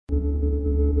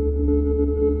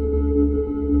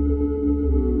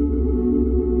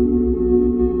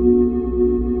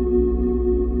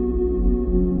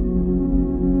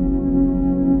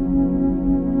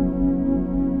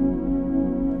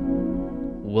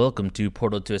Welcome to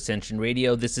Portal to Ascension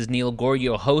Radio. This is Neil Gore,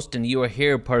 your host, and you are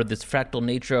here, part of this fractal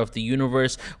nature of the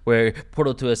universe, where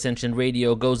Portal to Ascension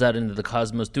Radio goes out into the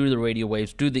cosmos through the radio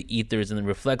waves, through the ethers, and then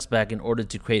reflects back in order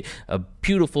to create a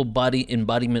beautiful body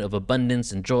embodiment of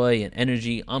abundance and joy and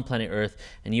energy on planet Earth.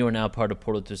 And you are now part of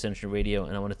Portal to Ascension Radio,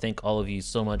 and I want to thank all of you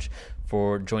so much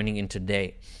for joining in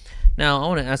today. Now, I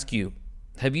want to ask you,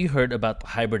 have you heard about the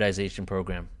hybridization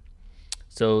program?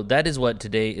 So that is what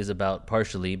today is about,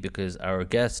 partially because our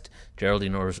guest,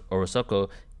 Geraldine Orozco,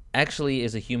 actually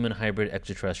is a human hybrid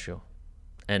extraterrestrial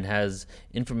and has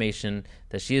information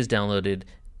that she has downloaded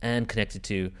and connected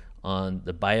to on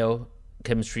the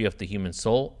biochemistry of the human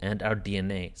soul and our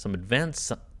DNA, some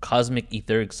advanced cosmic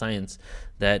etheric science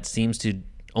that seems to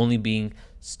only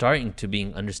starting to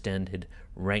being understood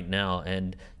right now.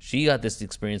 And she got this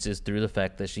experiences through the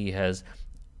fact that she has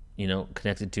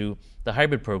connected to the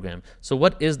hybrid program. So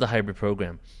what is the hybrid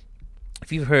program?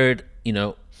 If you've heard,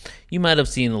 you might have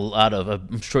seen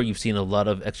I'm sure you've seen a lot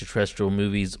of extraterrestrial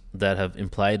movies that have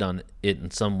implied on it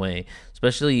in some way,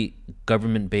 especially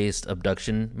government-based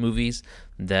abduction movies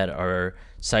that are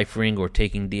ciphering or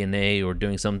taking DNA or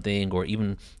doing something, or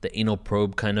even the anal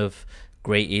probe kind of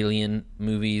gray alien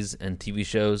movies and TV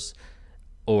shows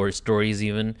or stories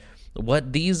even.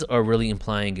 What these are really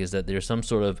implying is that there's some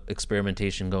sort of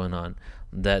experimentation going on,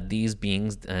 that these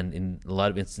beings, and in a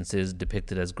lot of instances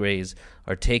depicted as greys,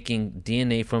 are taking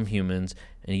DNA from humans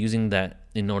and using that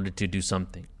in order to do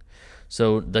something.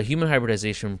 So the human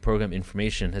hybridization program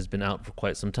information has been out for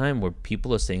quite some time, where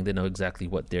people are saying they know exactly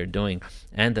what they're doing,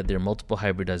 and that there are multiple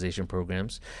hybridization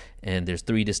programs, and there's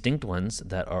 3 distinct ones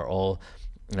that are all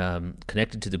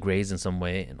connected to the Greys in some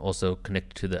way, and also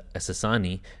connected to the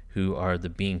Essassani, who are the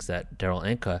beings that Darryl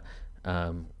Anka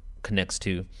connects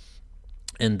to.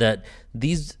 And that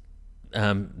these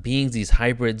beings, these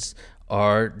hybrids,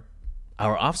 are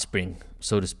our offspring,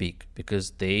 so to speak,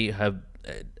 because they have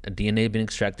DNA been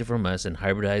extracted from us and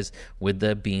hybridized with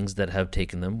the beings that have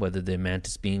taken them, whether they're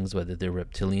mantis beings, whether they're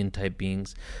reptilian type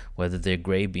beings, whether they're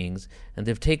gray beings. And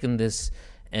they've taken this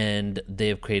and they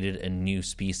have created a new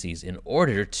species in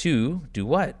order to do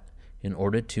what? In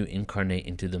order to incarnate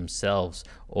into themselves,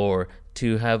 or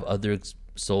to have other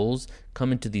souls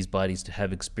come into these bodies to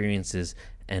have experiences,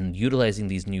 and utilizing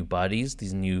these new bodies,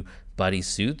 these new body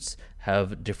suits,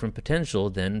 have different potential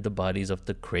than the bodies of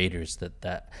the creators.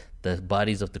 That the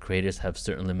bodies of the creators have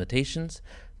certain limitations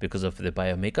because of the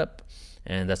bio makeup,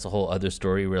 and that's a whole other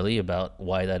story really about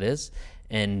why that is.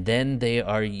 And then they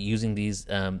are using these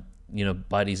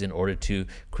bodies in order to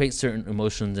create certain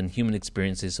emotions and human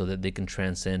experiences so that they can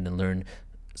transcend and learn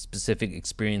specific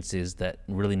experiences that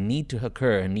really need to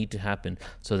occur and need to happen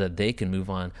so that they can move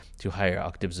on to higher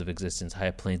octaves of existence,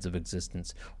 higher planes of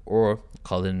existence, or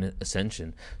call it an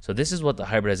ascension. So this is what the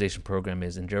hybridization program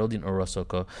is. And Geraldine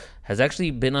Orozco has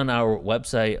actually been on our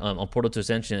website on Portal to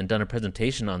Ascension and done a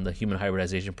presentation on the human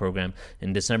hybridization program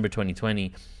in December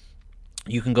 2020.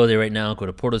 You can go there right now, go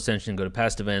to Portal Ascension, go to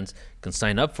past events, you can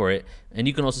sign up for it, and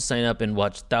you can also sign up and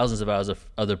watch thousands of hours of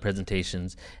other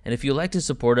presentations. And if you like to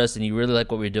support us and you really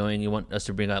like what we're doing, you want us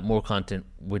to bring out more content,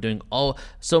 we're doing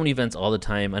so many events all the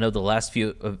time. I know the last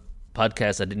few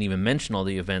podcasts I didn't even mention all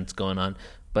the events going on,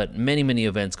 but many, many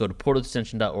events. Go to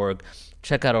portalascension.org,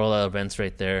 check out all our events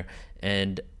right there,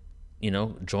 and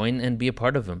join and be a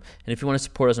part of them. And if you want to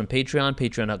support us on Patreon,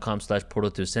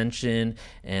 patreon.com/portal2ascension,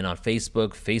 and on Facebook,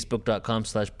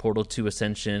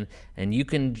 facebook.com/portal2ascension. And you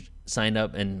can sign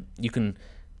up and you can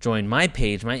join my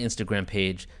page, my Instagram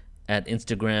page, at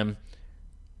Instagram,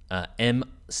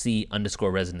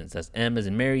 MC_resonance. That's M as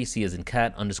in Mary, C as in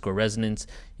cat, _resonance.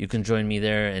 You can join me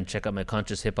there and check out my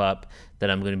conscious hip hop that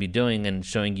I'm going to be doing and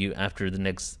showing you after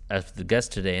the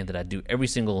guest today, and that I do every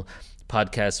single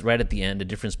podcast right at the end, a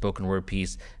different spoken word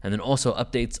piece, and then also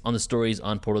updates on the stories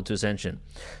on Portal to Ascension.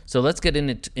 So let's get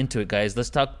into it, guys. Let's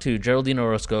talk to Geraldine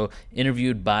Orozco,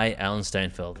 interviewed by Alan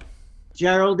Steinfeld.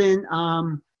 Geraldine,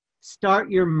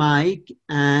 start your mic,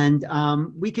 and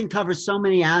we can cover so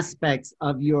many aspects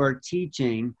of your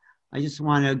teaching. I just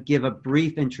want to give a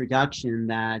brief introduction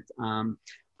that from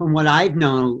what I've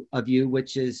known of you,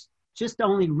 which is just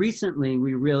only recently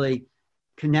we really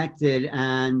connected,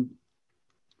 and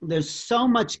there's so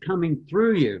much coming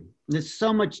through you. There's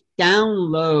so much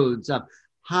downloads of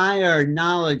higher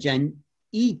knowledge and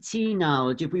ET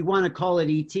knowledge, if we want to call it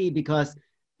ET, because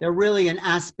they're really an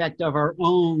aspect of our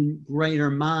own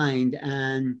greater mind.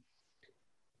 And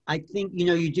I think,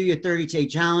 you do your 30-day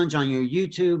challenge on your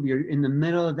YouTube, you're in the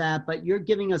middle of that, but you're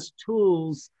giving us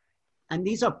tools, and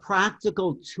these are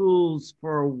practical tools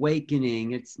for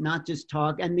awakening. It's not just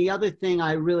talk. And the other thing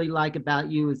I really like about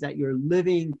you is that you're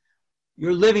living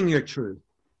your truth.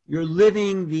 you're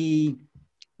living the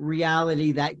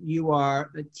reality that you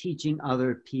are teaching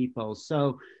other people.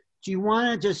 So do you want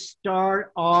to just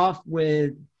start off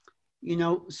with, you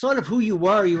know, sort of who you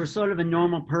were? You were sort of a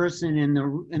normal person in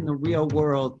the real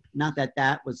world. Not that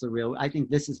that was the real, I think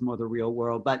this is more the real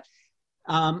world, but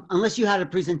unless you had a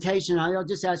presentation, I'll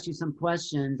just ask you some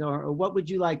questions, or what would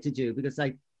you like to do? Because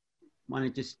I want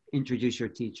to just introduce your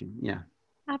teaching. Yeah.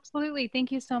 Absolutely.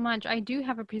 Thank you so much. I do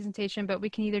have a presentation, but we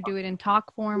can either do it in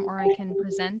talk form or I can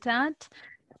present that.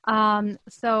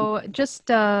 So just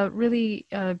really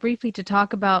briefly to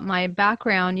talk about my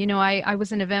background, you know, I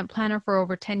was an event planner for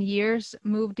over 10 years,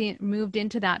 moved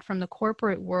into that from the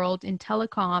corporate world in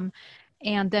telecom,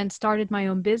 and then started my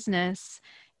own business.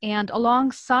 And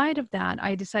alongside of that,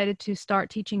 I decided to start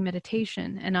teaching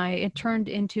meditation, and it turned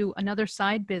into another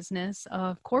side business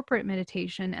of corporate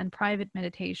meditation and private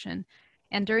meditation.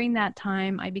 And during that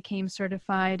time, I became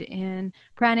certified in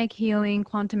pranic healing,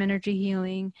 quantum energy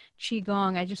healing,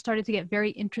 qigong. I just started to get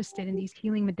very interested in these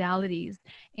healing modalities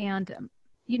and,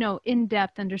 you know,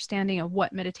 in-depth understanding of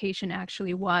what meditation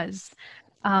actually was.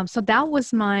 So that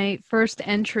was my first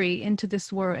entry into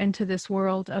this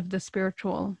world of the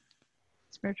spiritual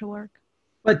work.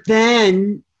 But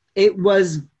then it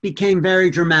became very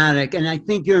dramatic. And I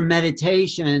think your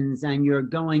meditations and your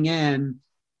going in,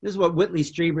 this is what Whitley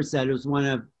Strieber said. It was one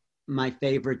of my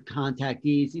favorite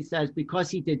contactees. He says,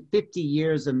 because he did 50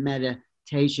 years of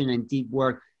meditation and deep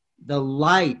work, the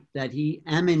light that he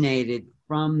emanated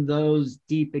from those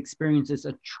deep experiences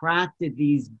attracted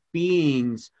these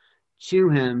beings to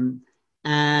him.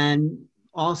 And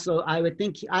also, I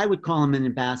would call him an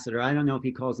ambassador. I don't know if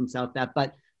he calls himself that,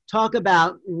 but talk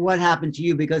about what happened to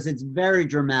you, because it's very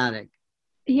dramatic.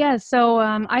 Yeah, so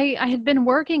I had been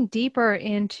working deeper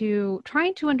into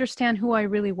trying to understand who I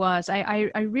really was.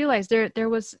 I realized there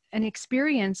was an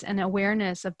experience and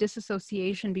awareness of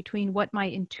disassociation between what my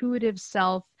intuitive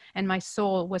self and my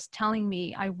soul was telling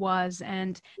me I was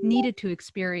and needed to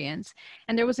experience.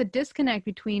 And there was a disconnect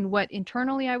between what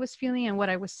internally I was feeling and what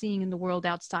I was seeing in the world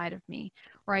outside of me,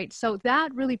 right? So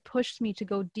that really pushed me to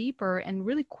go deeper and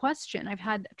really question. I've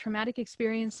had traumatic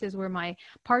experiences where my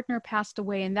partner passed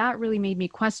away, and that really made me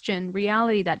question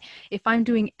reality, that if I'm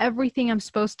doing everything I'm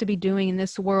supposed to be doing in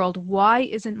this world, why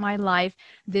isn't my life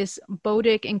this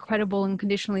boudic, incredible,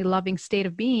 unconditionally loving state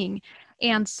of being?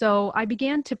 And so I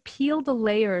began to peel the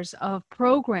layers of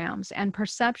programs and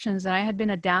perceptions that I had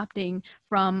been adapting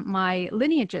from my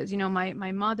lineages, you know, my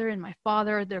mother and my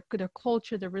father, their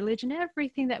culture, their religion,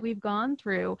 everything that we've gone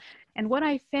through. And what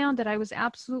I found that I was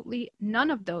absolutely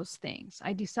none of those things.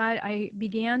 I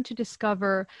began to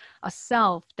discover a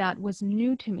self that was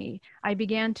new to me. I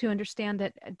began to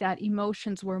understand that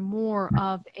emotions were more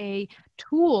of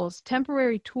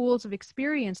temporary tools of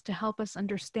experience to help us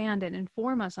understand and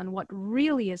inform us on what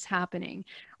really is happening,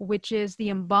 which is the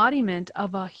embodiment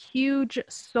of a huge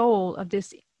soul of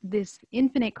this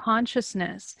infinite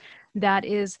consciousness that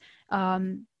is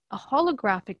a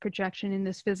holographic projection in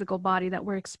this physical body that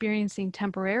we're experiencing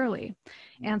temporarily.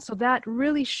 And so that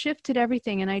really shifted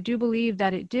everything. And I do believe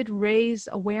that it did raise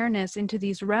awareness into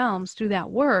these realms through that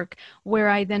work, where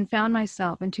I then found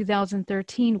myself in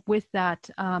 2013 with that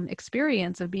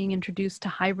experience of being introduced to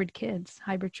hybrid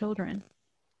children.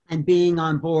 And being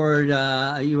on board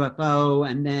a UFO,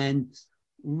 and then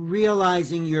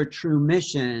realizing your true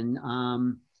mission.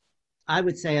 I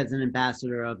would say, as an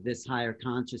ambassador of this higher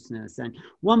consciousness. And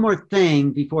one more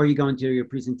thing before you go into your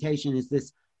presentation is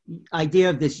this idea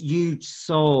of this huge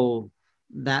soul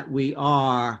that we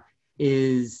are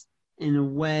is in a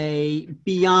way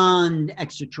beyond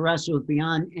extraterrestrials,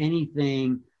 beyond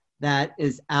anything that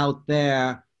is out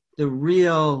there. The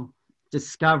real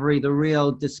discovery, the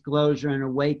real disclosure and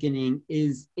awakening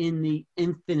is in the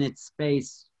infinite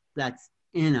space that's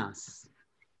in us.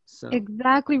 So.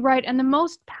 Exactly right. And the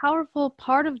most powerful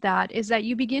part of that is that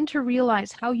you begin to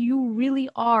realize how you really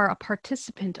are a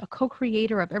participant, a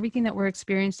co-creator of everything that we're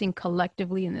experiencing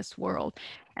collectively in this world.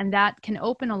 And that can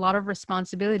open a lot of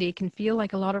responsibility. It can feel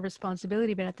like a lot of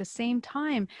responsibility, but at the same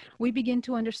time, we begin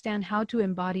to understand how to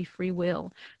embody free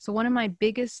will. So one of my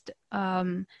biggest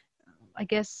I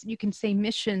guess you can say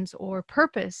missions or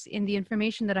purpose in the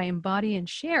information that I embody and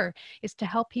share is to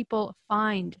help people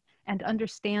find and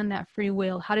understand that free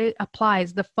will, how it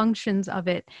applies, the functions of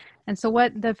it. And so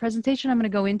what the presentation I'm going to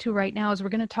go into right now is we're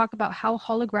going to talk about how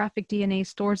holographic DNA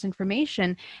stores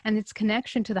information and its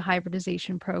connection to the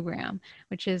hybridization program,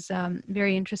 which is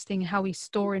very interesting, how we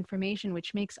store information,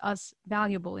 which makes us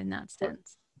valuable in that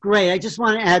sense. Great. I just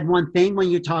want to add one thing when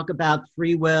you talk about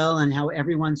free will and how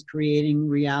everyone's creating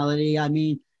reality. I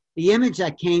mean, the image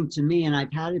that came to me, and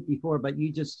I've had it before, but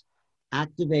you just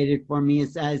activated for me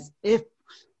is as if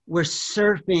we're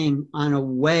surfing on a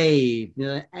wave.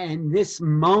 And this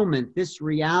moment, this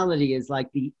reality is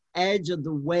like the edge of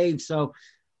the wave. So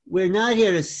we're not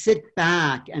here to sit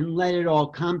back and let it all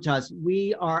come to us.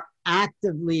 We are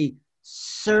actively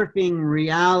surfing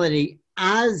reality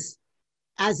as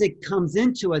it comes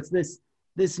into us.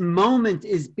 This moment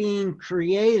is being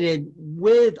created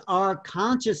with our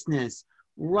consciousness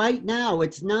right now.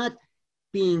 It's not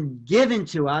being given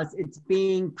to us, it's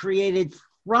being created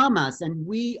from us, and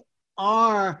we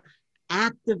are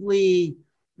actively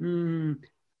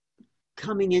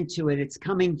coming into it. It's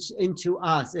coming into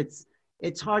us.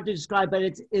 It's hard to describe, but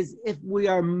it's as if we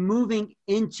are moving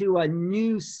into a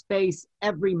new space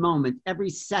every moment, every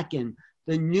second.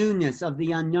 The newness of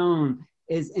the unknown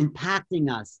is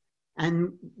impacting us.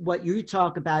 And what you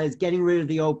talk about is getting rid of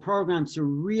the old programs to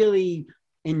really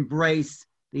embrace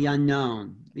the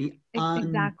unknown, the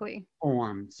Exactly.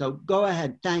 unformed. So go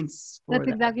ahead. Thanks for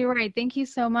That's exactly right. Thank you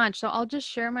so much. So I'll just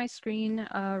share my screen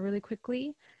really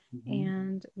quickly,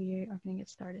 and we are going to get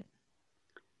started.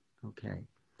 Okay.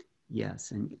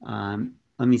 Yes. And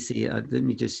let me see. Let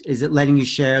me just, is it letting you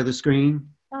share the screen?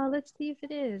 Let's see if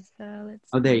it is. Let's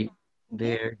Oh, see.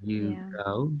 there you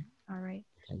go. All right.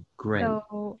 Okay, great.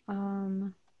 So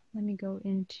let me go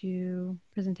into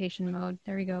presentation mode.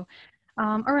 There we go.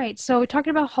 All right, so we're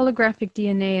talking about holographic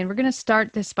DNA, and we're going to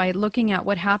start this by looking at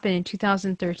what happened in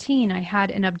 2013. I had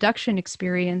an abduction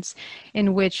experience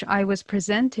in which I was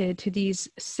presented to these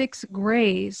 6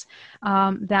 grays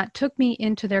that took me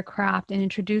into their craft and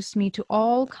introduced me to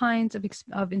all kinds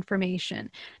of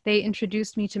information. They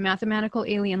introduced me to mathematical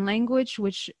alien language,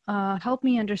 which helped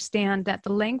me understand that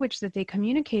the language that they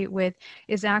communicate with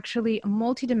is actually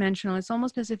multidimensional. It's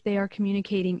almost as if they are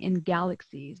communicating in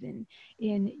galaxies, in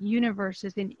universes,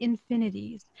 in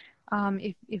infinities,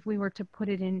 if we were to put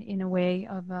it in a way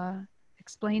of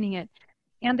explaining it.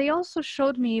 And they also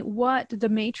showed me what the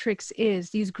matrix is,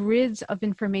 these grids of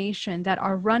information that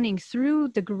are running through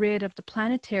the grid of the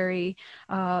planetary,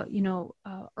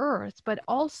 Earth, but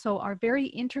also are very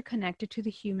interconnected to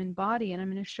the human body. And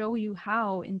I'm going to show you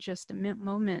how in just a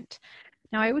moment.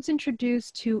 Now, I was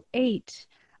introduced to 8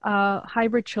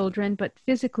 hybrid children, but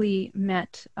physically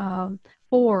met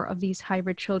 4 of these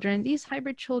hybrid children. These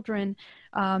hybrid children,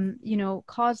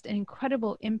 caused an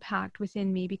incredible impact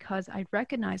within me because I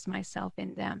recognized myself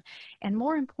in them. And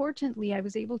more importantly, I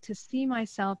was able to see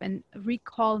myself and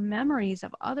recall memories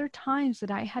of other times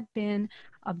that I had been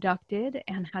abducted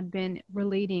and had been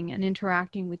relating and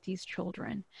interacting with these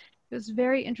children. It was a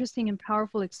very interesting and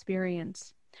powerful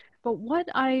experience. But what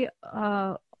I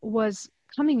was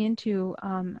coming into,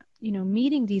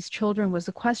 meeting these children was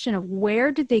the question of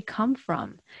where did they come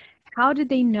from? How did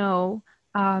they know,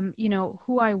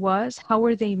 who I was? How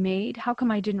were they made? How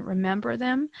come I didn't remember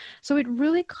them? So it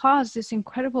really caused this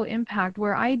incredible impact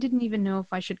where I didn't even know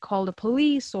if I should call the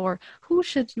police or who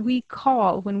should we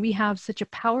call when we have such a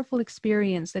powerful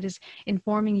experience that is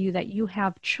informing you that you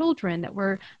have children that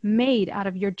were made out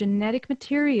of your genetic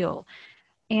material.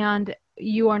 And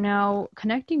you are now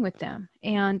connecting with them.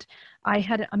 And I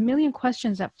had a million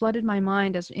questions that flooded my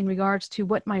mind as in regards to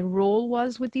what my role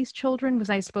was with these children. Was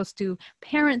I supposed to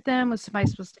parent them? Was I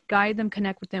supposed to guide them,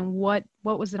 connect with them? What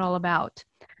was it all about?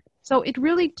 So it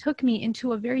really took me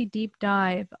into a very deep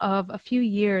dive of a few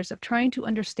years of trying to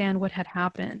understand what had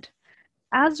happened.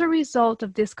 As a result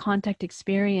of this contact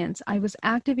experience, I was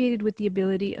activated with the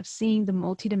ability of seeing the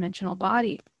multidimensional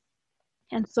body.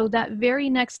 And so that very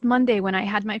next Monday, when I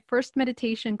had my first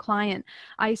meditation client,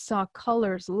 I saw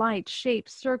colors, light,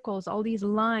 shapes, circles, all these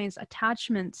lines,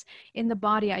 attachments in the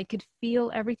body. I could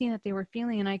feel everything that they were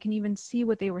feeling, and I can even see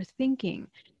what they were thinking.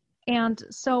 And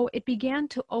so it began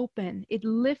to open. It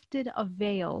lifted a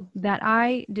veil that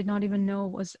I did not even know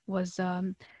was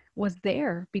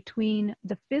there between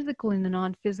the physical and the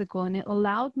non-physical, and it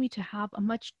allowed me to have a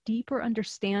much deeper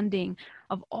understanding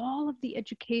of all of the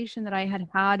education that I had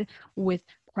had with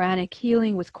pranic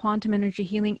healing, with quantum energy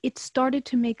healing. It started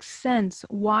to make sense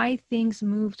why things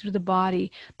move through the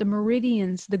body, the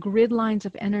meridians, the grid lines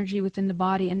of energy within the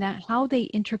body, and that how they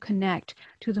interconnect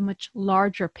to the much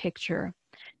larger picture.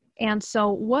 And so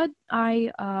what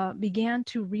I began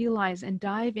to realize and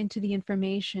dive into the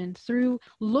information through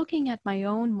looking at my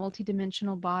own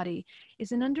multidimensional body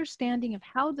is an understanding of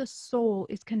how the soul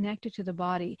is connected to the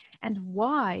body and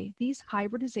why these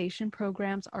hybridization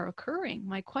programs are occurring.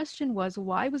 My question was,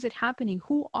 why was it happening?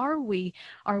 Who are we?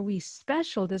 Are we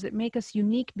special? Does it make us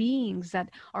unique beings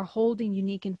that are holding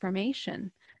unique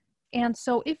information? And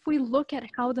so if we look at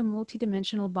how the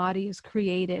multidimensional body is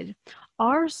created,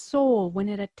 our soul, when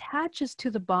it attaches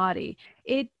to the body,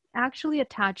 it actually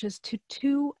attaches to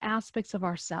two aspects of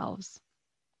ourselves.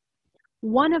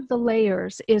 One of the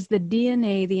layers is the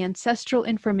DNA, the ancestral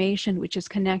information, which is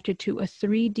connected to a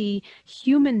 3D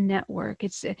human network.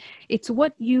 It's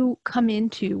what you come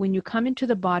into. When you come into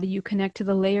the body, you connect to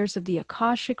the layers of the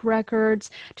Akashic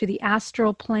records, to the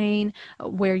astral plane,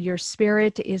 where your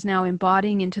spirit is now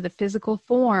embodying into the physical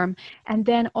form. And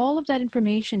then all of that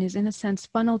information is, in a sense,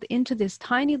 funneled into this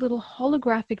tiny little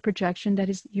holographic projection that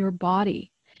is your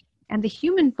body. And the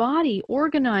human body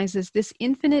organizes this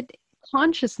infinite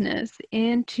consciousness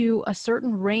into a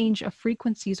certain range of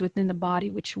frequencies within the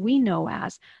body, which we know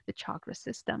as the chakra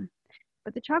system.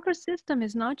 But the chakra system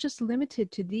is not just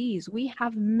limited to these. We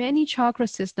have many chakra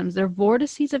systems. They're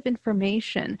vortices of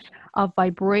information, of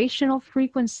vibrational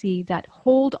frequency that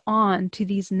hold on to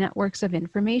these networks of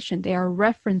information. They are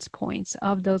reference points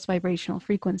of those vibrational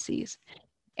frequencies.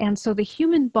 And so the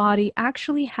human body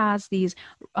actually has these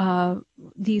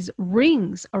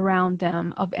rings around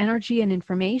them of energy and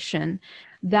information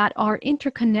that are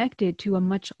interconnected to a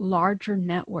much larger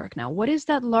network. Now, what is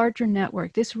that larger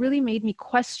network? This really made me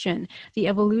question the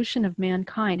evolution of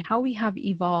mankind, how we have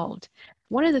evolved.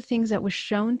 One of the things that was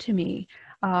shown to me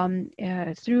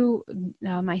through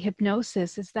my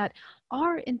hypnosis is that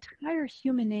our entire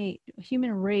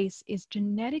human race is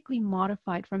genetically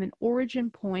modified from an origin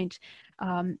point,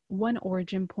 one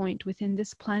origin point within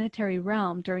this planetary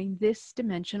realm during this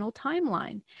dimensional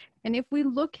timeline. And if we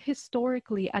look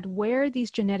historically at where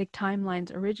these genetic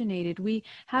timelines originated, we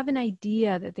have an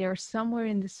idea that they are somewhere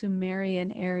in the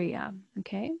Sumerian area,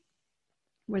 okay,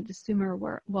 where the Sumer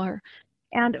were.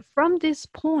 And from this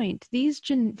point, these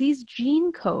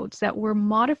gene codes that were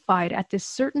modified at this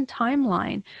certain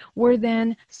timeline were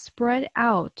then spread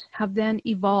out, have then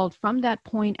evolved from that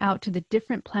point out to the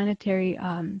different planetary,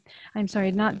 the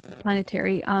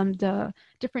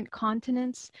different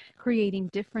continents, creating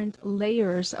different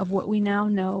layers of what we now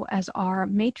know as our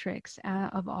matrix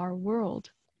of our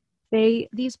world.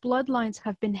 These bloodlines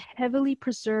have been heavily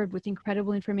preserved with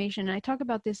incredible information. And I talk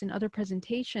about this in other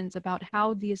presentations about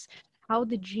how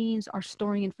the genes are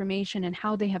storing information and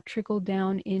how they have trickled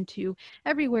down into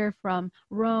everywhere from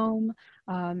Rome,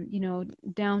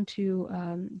 down to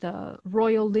the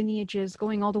royal lineages,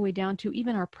 going all the way down to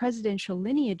even our presidential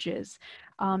lineages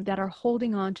that are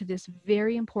holding on to this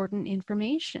very important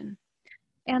information.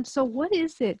 And so what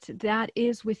is it that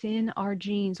is within our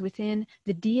genes, within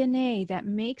the DNA, that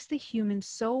makes the human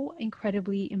so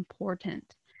incredibly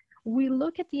important? We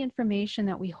look at the information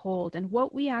that we hold, and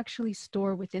what we actually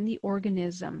store within the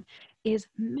organism is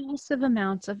massive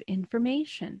amounts of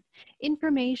information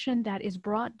that is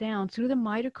brought down through the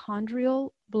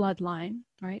mitochondrial bloodline,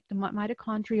 right? The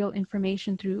mitochondrial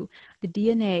information through the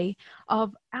DNA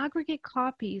of aggregate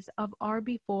copies of our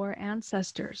before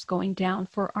ancestors, going down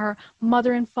for our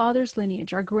mother and father's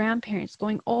lineage, our grandparents,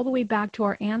 going all the way back to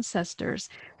our ancestors.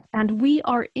 And we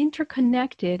are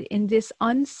interconnected in this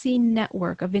unseen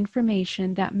network of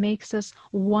information that makes us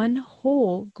one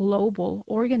whole global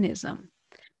organism.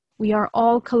 We are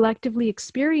all collectively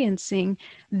experiencing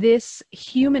this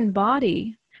human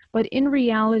body, but in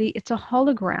reality, it's a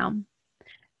hologram.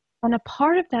 And a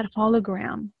part of that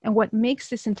hologram, and what makes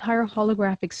this entire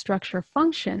holographic structure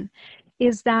function,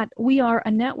 is that we are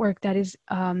a network that is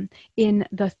in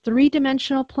the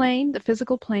three-dimensional plane, the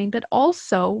physical plane, but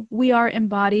also we are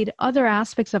embodied other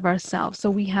aspects of ourselves.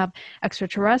 So we have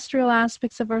extraterrestrial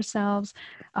aspects of ourselves.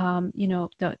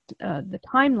 The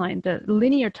timeline, the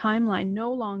linear timeline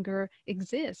no longer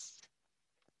exists.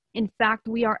 In fact,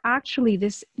 we are actually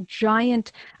this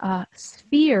giant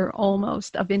sphere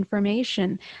almost of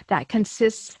information that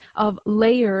consists of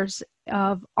layers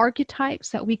of archetypes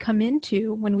that we come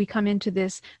into when we come into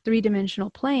this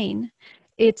three-dimensional plane.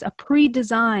 It's a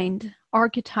pre-designed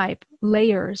archetype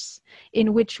layers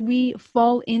in which we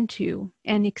fall into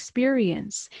and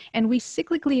experience. And we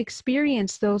cyclically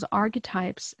experience those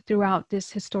archetypes throughout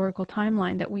this historical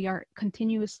timeline that we are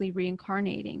continuously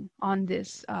reincarnating on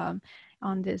this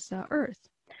earth.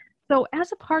 So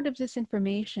as a part of this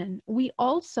information, we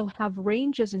also have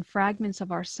ranges and fragments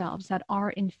of ourselves that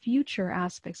are in future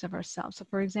aspects of ourselves. So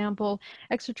for example,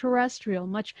 extraterrestrial,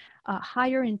 much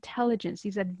higher intelligence,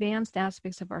 these advanced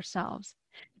aspects of ourselves.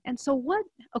 And so what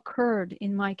occurred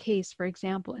in my case, for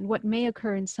example, and what may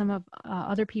occur in some of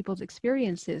other people's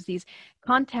experiences, these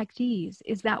contactees,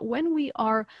 is that when we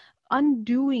are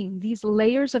undoing these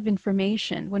layers of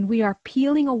information, when we are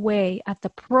peeling away at the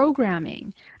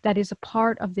programming that is a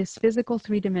part of this physical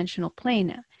three-dimensional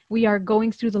plane, We are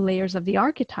going through the layers of the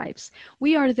archetypes.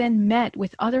 We are then met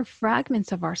with other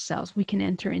fragments of ourselves. We can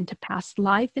enter into past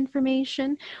life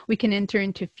information, we can enter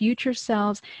into future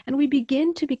selves, and we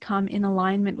begin to become in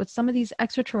alignment with some of these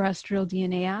extraterrestrial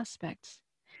DNA aspects.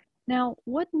 Now,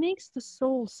 what makes the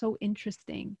soul so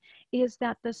interesting is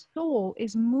that the soul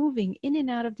is moving in and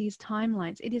out of these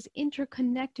timelines. It is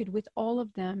interconnected with all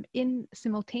of them in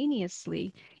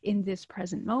simultaneously in this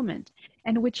present moment.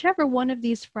 And whichever one of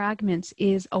these fragments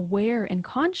is aware and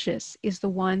conscious is the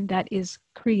one that is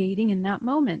creating in that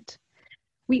moment.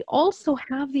 We also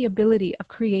have the ability of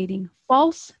creating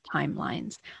false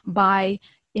timelines by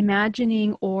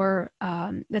imagining, or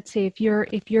let's say if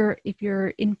you're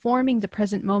informing the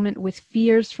present moment with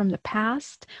fears from the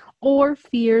past or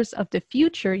fears of the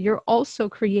future, you're also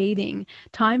creating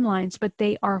timelines, but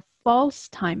they are false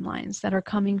timelines that are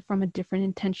coming from a different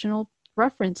intentional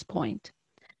reference point.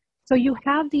 So you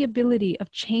have the ability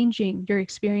of changing your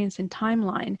experience and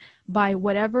timeline by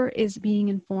whatever is being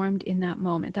informed in that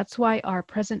moment. That's why our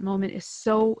present moment is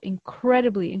so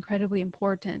incredibly, incredibly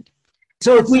important.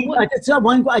 So if And so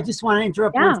we, I just want to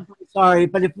interrupt. Yeah. Sorry,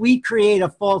 but if we create a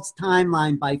false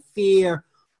timeline by fear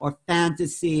or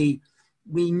fantasy,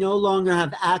 we no longer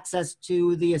have access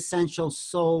to the essential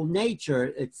soul nature,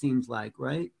 it seems like,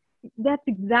 right? That's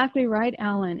exactly right,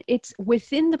 Alan. It's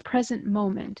within the present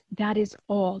moment. That is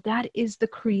all. That is the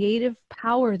creative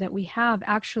power that we have.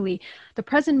 Actually, the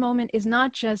present moment is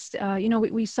not just,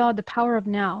 we saw The Power of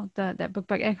Now, that book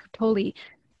by Eckhart Tolle,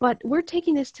 but we're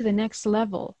taking this to the next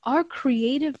level. Our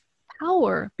creative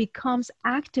power becomes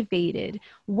activated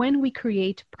when we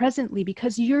create presently,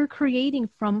 because you're creating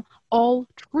from all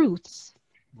truths,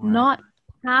 Right. not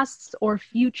pasts or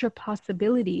future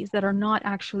possibilities that are not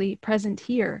actually present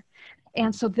here.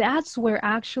 And so that's where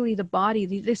actually the body,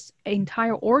 this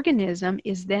entire organism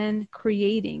is then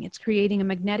creating. It's creating a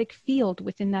magnetic field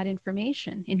within that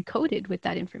information, encoded with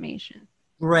that information.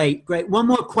 Great, great. One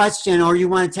more question, or you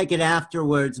want to take it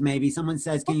afterwards, maybe. Someone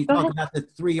says, can you Go talk ahead. about the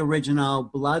 3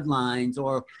 original bloodlines,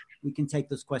 or we can take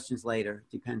those questions later.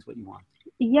 Depends what you want.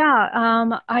 Yeah,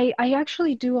 I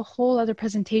actually do a whole other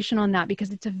presentation on that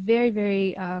because it's a very,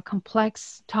 very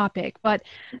complex topic. But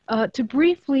to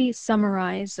briefly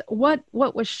summarize, what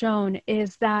was shown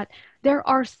is that there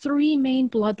are 3 main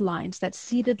bloodlines that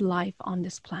seeded life on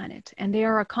this planet, and they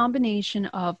are a combination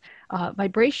of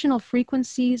vibrational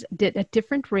frequencies at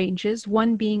different ranges,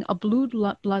 one being a blue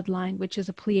bloodline, which is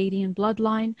a Pleiadian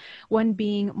bloodline, one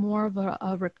being more of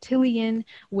a reptilian,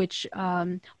 which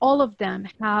all of them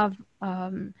have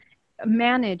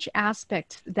manage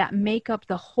aspects that make up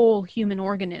the whole human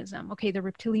organism. Okay, the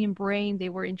reptilian brain, they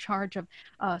were in charge of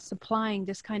supplying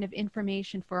this kind of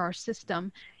information for our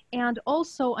system. And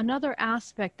also another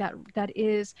aspect that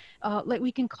is, like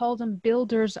we can call them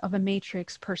builders of a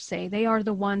matrix per se. They are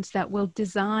the ones that will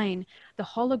design the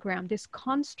hologram, this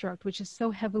construct, which is so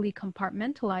heavily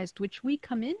compartmentalized, which we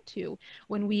come into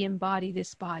when we embody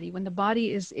this body. When the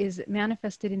body is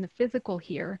manifested in the physical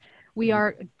here, we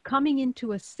are coming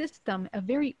into a system, a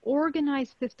very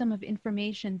organized system of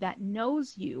information that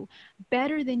knows you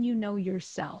better than you know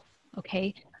yourself.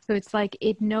 Okay. So it's like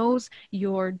it knows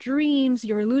your dreams,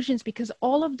 your illusions, because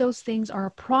all of those things are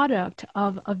a product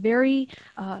of a very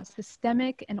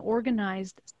systemic and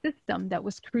organized system that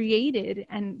was created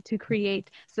and to create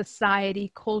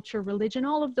society, culture, religion,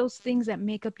 all of those things that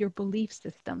make up your belief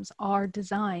systems are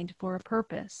designed for a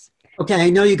purpose. Okay, I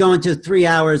know you go into 3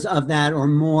 hours of that or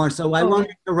more, so I won't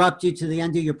Okay. interrupt you to the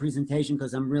end of your presentation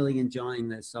because I'm really enjoying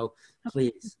this. So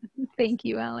please. Thank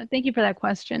you, Alan. Thank you for that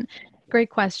question. Great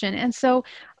question. And so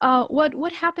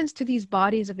what happens to these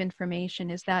bodies of information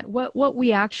is that what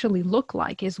we actually look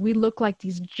like is we look like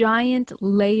these giant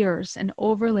layers and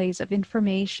overlays of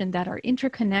information that are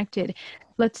interconnected.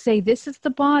 Let's say this is the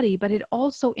body, but it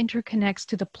also interconnects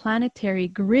to the planetary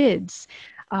grids.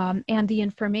 And the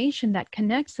information that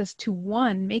connects us to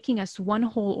one, making us one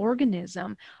whole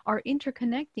organism, are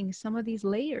interconnecting some of these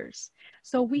layers.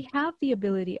 So we have the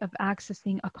ability of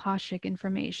accessing Akashic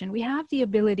information. We have the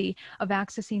ability of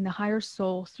accessing the higher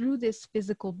soul through this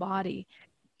physical body.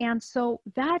 And so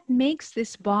that makes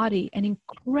this body an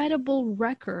incredible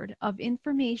record of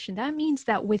information. That means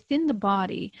that within the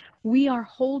body, we are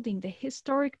holding the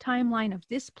historic timeline of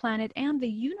this planet and the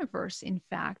universe, in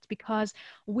fact, because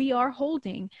we are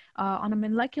holding on a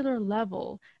molecular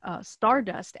level,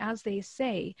 stardust, as they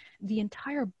say. The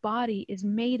entire body is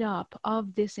made up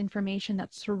of this information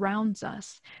that surrounds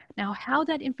us. Now, how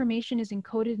that information is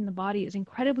encoded in the body is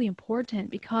incredibly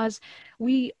important because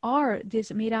we are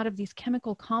made out of these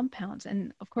chemical compounds,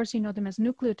 and of course you know them as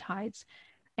nucleotides.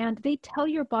 and they tell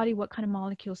your body what kind of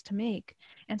molecules to make.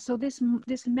 And so this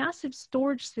massive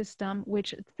storage system,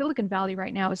 which Silicon Valley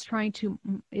right now is trying to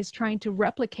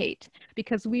replicate,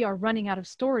 because we are running out of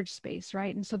storage space,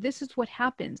 right? And so this is what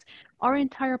happens. Our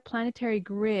entire planetary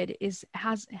grid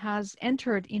has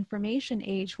entered information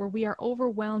age, where we are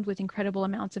overwhelmed with incredible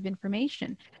amounts of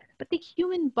information. But the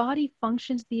human body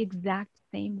functions the exact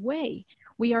same way.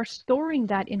 We are storing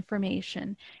that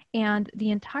information, and the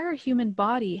entire human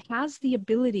body has the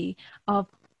ability of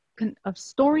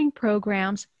storing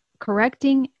programs,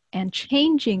 correcting and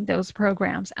changing those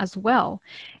programs as well.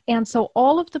 And so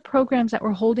all of the programs that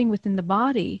we're holding within the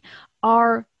body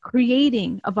are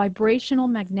creating a vibrational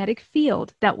magnetic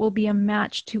field that will be a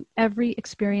match to every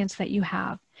experience that you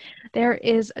have. There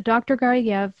is Dr.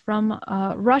 Garyaev from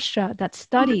Russia that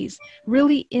studies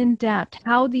really in depth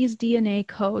how these DNA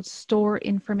codes store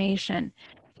information.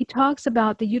 He talks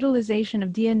about the utilization of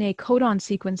DNA codon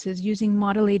sequences using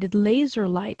modulated laser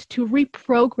light to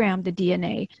reprogram the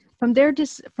DNA from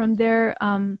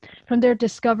their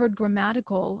discovered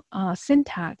grammatical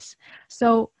syntax.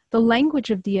 So the language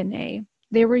of DNA,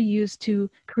 they were used to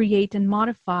create and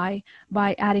modify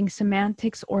by adding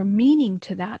semantics or meaning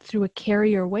to that through a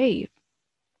carrier wave.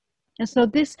 And so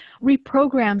this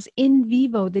reprograms in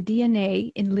vivo the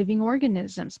DNA in living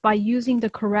organisms by using the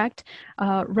correct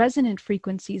resonant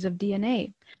frequencies of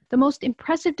DNA. The most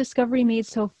impressive discovery made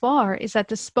so far is that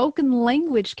the spoken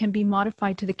language can be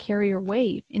modified to the carrier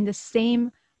wave in the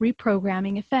same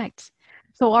reprogramming effects.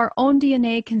 So our own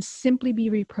DNA can simply be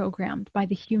reprogrammed by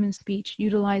the human speech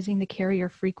utilizing the carrier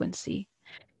frequency.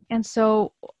 And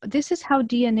so this is how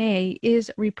DNA is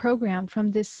reprogrammed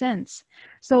from this sense.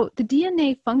 So the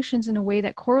DNA functions in a way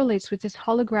that correlates with this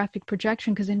holographic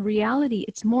projection, because in reality,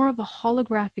 it's more of a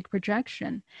holographic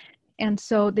projection. And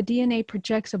so the DNA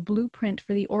projects a blueprint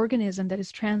for the organism that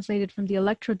is translated from the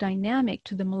electrodynamic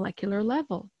to the molecular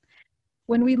level.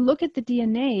 When we look at the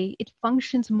DNA, it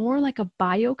functions more like a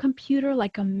biocomputer,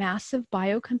 like a massive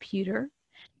biocomputer,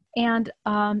 and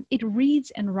it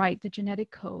reads and writes the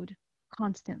genetic code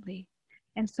constantly.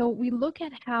 And so we look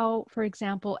at how, for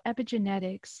example,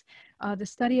 epigenetics, the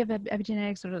study of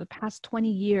epigenetics over the past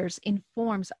 20 years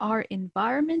informs our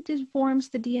environment, informs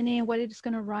the DNA and what it is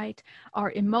going to write,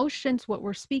 our emotions, what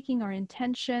we're speaking, our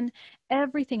intention,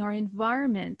 everything, our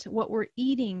environment, what we're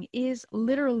eating is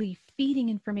literally feeding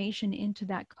information into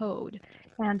that code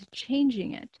and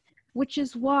changing it, which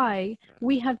is why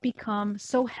we have become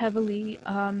so heavily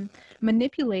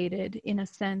manipulated, in a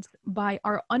sense, by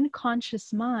our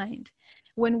unconscious mind.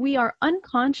 When we are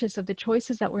unconscious of the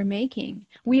choices that we're making,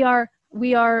 we are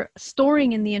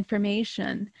storing in the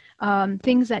information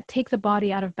things that take the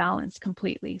body out of balance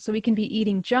completely. So we can be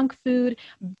eating junk food,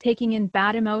 taking in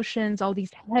bad emotions, all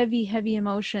these heavy, heavy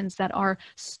emotions that are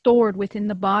stored within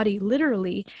the body,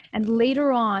 literally. And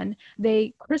later on,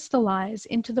 they crystallize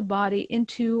into the body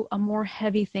into a more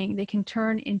heavy thing. They can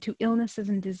turn into illnesses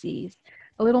and disease.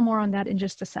 A little more on that in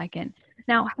just a second.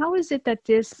 Now, how is it that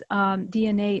this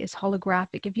DNA is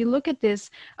holographic? If you look at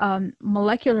this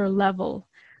molecular level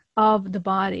of the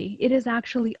body, it is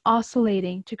actually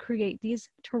oscillating to create these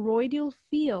toroidal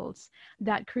fields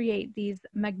that create these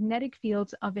magnetic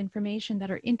fields of information that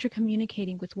are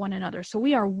intercommunicating with one another. So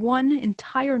we are one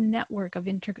entire network of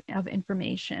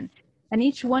information. And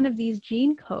each one of these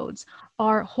gene codes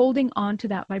are holding on to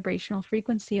that vibrational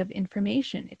frequency of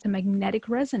information. It's a magnetic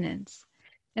resonance.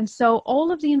 And so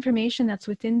all of the information that's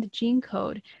within the gene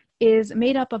code is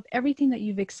made up of everything that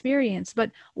you've experienced. But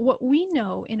what we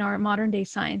know in our modern day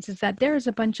science is that there is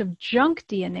a bunch of junk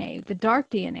DNA, the dark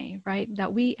DNA, right,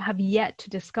 that we have yet to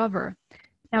discover.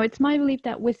 Now, it's my belief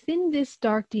that within this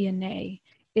dark DNA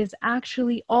is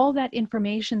actually all that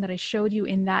information that I showed you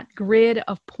in that grid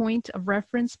of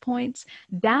reference points.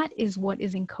 That is what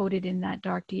is encoded in that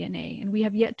dark DNA. And we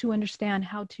have yet to understand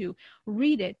how to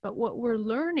read it. But what we're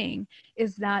learning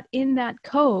is that in that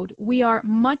code, we are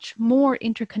much more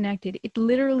interconnected. It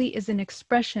literally is an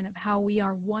expression of how we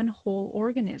are one whole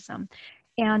organism.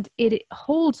 And it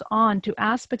holds on to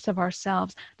aspects of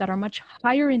ourselves that are much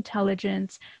higher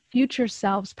intelligence, future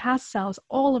selves, past selves.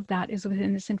 All of that is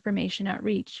within this information at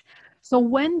reach. So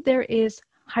when there is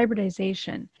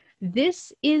hybridization,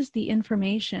 this is the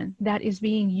information that is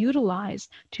being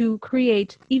utilized to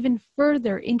create even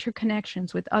further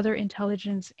interconnections with other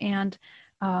intelligence and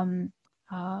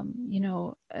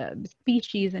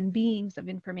species and beings of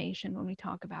information when we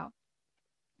talk about.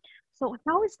 So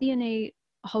how is DNA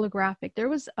holographic? There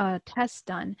was a test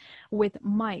done with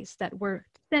mice that were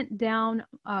sent down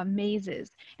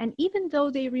mazes, and even though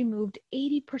they removed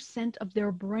 80% of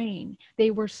their brain,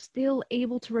 they were still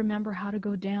able to remember how to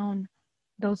go down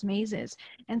those mazes.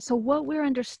 And so what we're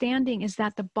understanding is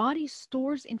that the body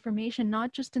stores information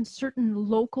not just in certain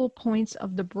local points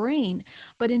of the brain,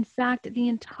 but in fact, the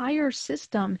entire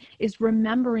system is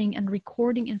remembering and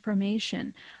recording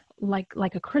information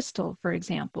like a crystal, for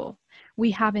example. We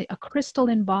have a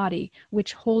crystalline body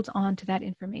which holds on to that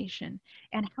information.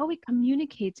 And how it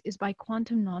communicates is by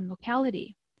quantum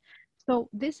non-locality. So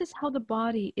this is how the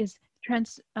body is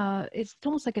it's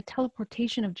almost like a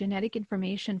teleportation of genetic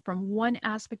information from one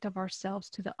aspect of ourselves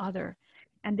to the other.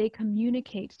 And they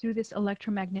communicate through this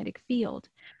electromagnetic field.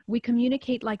 We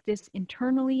communicate like this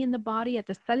internally in the body at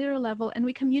the cellular level, and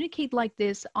we communicate like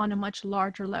this on a much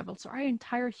larger level. So our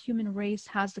entire human race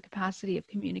has the capacity of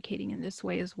communicating in this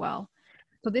way as well.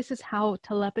 So this is how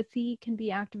telepathy can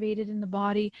be activated in the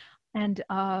body, and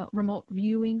remote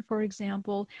viewing, for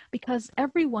example, because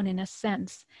everyone, in a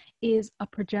sense, is a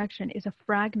projection, is a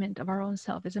fragment of our own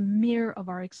self, is a mirror of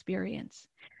our experience.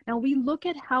 Now, we look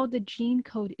at how the gene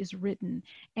code is written,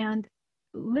 and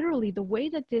literally the way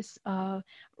that this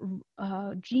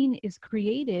gene is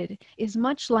created is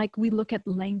much like we look at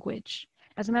language.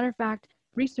 As a matter of fact,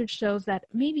 research shows that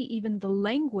maybe even the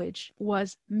language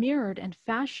was mirrored and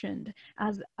fashioned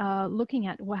as looking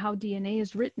at how DNA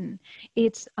is written.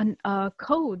 It's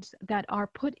codes that are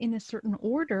put in a certain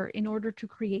order in order to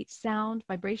create sound,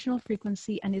 vibrational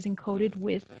frequency, and is encoded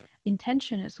with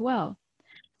intention as well.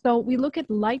 So we look at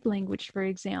light language, for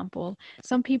example.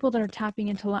 Some people that are tapping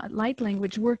into light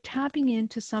language, we're tapping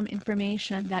into some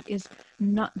information that is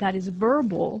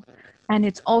verbal, and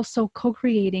it's also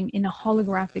co-creating in a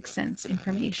holographic sense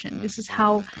information. This is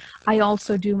how I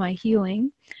also do my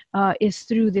healing, is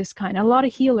through this kind. A lot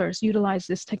of healers utilize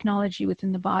this technology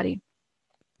within the body.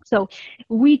 So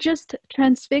we just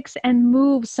transfix and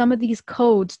move some of these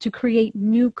codes to create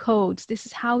new codes. This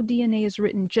is how DNA is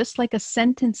written. Just like a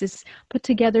sentence is put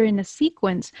together in a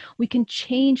sequence, we can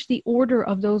change the order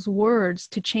of those words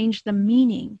to change the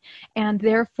meaning, and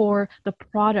therefore the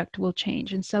product will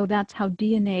change. And so that's how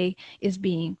DNA is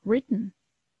being written.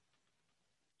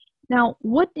 Now,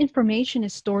 what information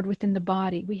is stored within the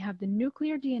body? We have the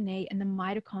nuclear DNA and the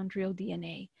mitochondrial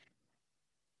DNA.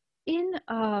 In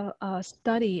a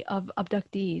study of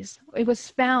abductees, it was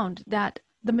found that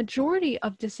the majority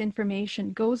of this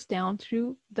information goes down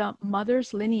through the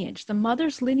mother's lineage. The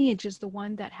mother's lineage is the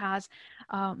one that has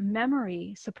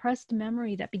memory, suppressed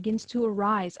memory, that begins to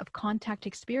arise of contact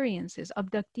experiences,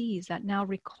 abductees that now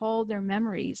recall their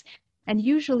memories. And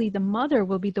usually the mother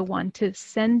will be the one to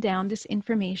send down this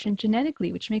information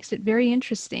genetically, which makes it very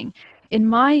interesting. In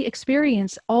my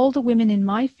experience, all the women in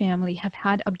my family have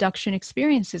had abduction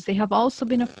experiences. They have also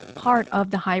been a part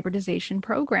of the hybridization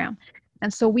program.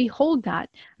 And so we hold that.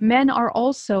 Men are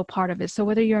also part of it. So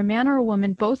whether you're a man or a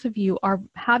woman, both of you are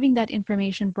having that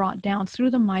information brought down through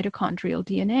the mitochondrial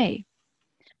DNA.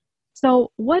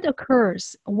 So what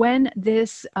occurs when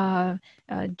this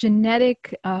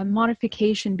genetic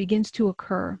modification begins to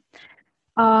occur?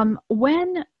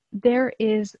 When there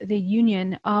is the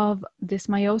union of this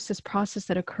meiosis process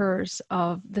that occurs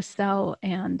of the cell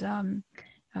and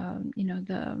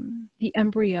the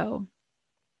embryo,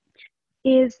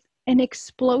 is an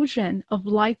explosion of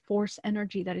life force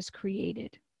energy that is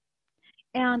created.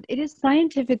 And it is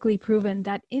scientifically proven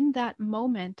that in that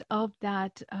moment of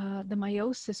that, the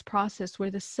meiosis process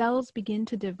where the cells begin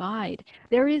to divide,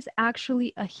 there is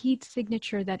actually a heat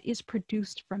signature that is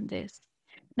produced from this.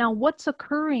 Now, what's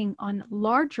occurring on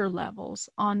larger levels,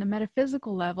 on the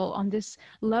metaphysical level, on these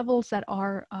levels that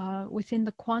are within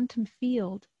the quantum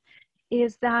field,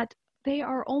 is that they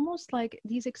are almost like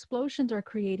these explosions are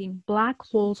creating black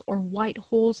holes or white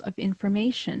holes of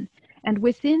information. And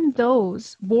within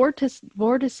those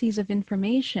vortices of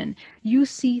information, you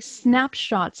see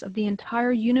snapshots of the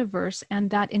entire universe and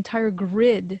that entire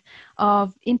grid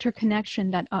of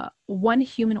interconnection that one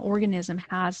human organism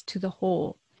has to the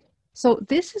whole. So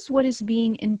this is what is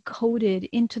being encoded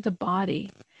into the body.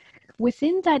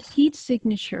 Within that heat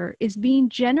signature is being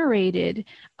generated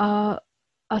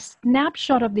a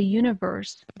snapshot of the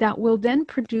universe that will then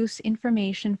produce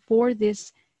information for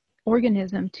this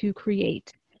organism to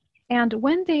create. And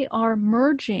when they are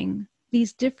merging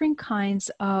these different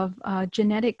kinds of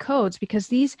genetic codes, because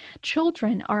these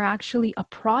children are actually a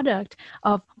product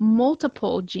of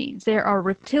multiple genes. There are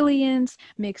reptilians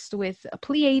mixed with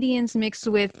Pleiadians, mixed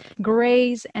with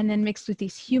grays, and then mixed with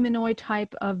these humanoid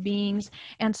type of beings.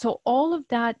 And so all of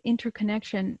that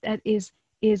interconnection that is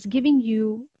giving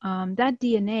you, that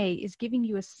DNA is giving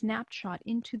you a snapshot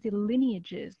into the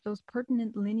lineages, those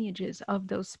pertinent lineages of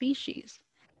those species.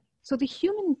 So the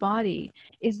human body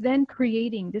is then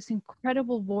creating this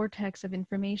incredible vortex of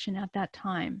information at that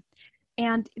time.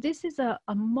 And this is a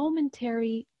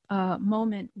momentary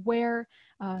moment where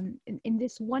in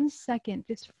this 1 second,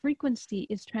 this frequency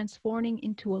is transforming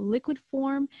into a liquid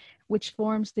form, which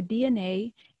forms the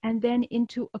DNA, and then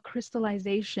into a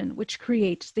crystallization, which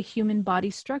creates the human body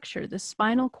structure. The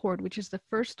spinal cord, which is the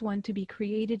first one to be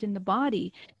created in the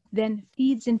body, then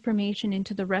feeds information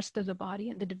into the rest of the body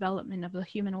and the development of the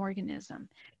human organism.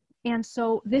 And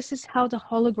so this is how the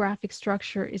holographic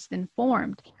structure is then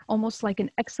formed, almost like an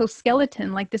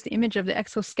exoskeleton, like this image of the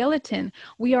exoskeleton.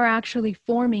 We are actually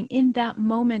forming in that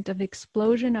moment of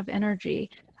explosion of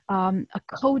energy, a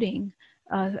coating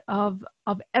of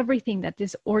everything that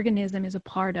this organism is a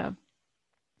part of.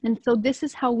 And so this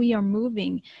is how we are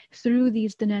moving through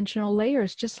these dimensional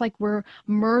layers, just like we're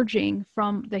merging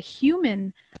from the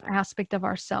human aspect of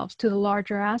ourselves to the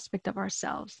larger aspect of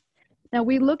ourselves. Now,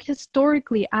 we look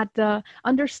historically at the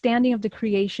understanding of the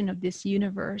creation of this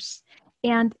universe.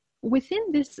 And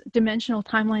within this dimensional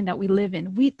timeline that we live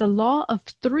in, the law of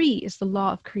three is the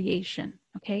law of creation,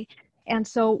 okay? And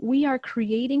so we are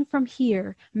creating from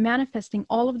here, manifesting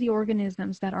all of the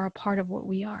organisms that are a part of what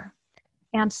we are.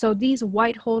 And so these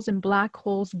white holes and black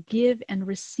holes give and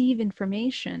receive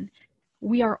information.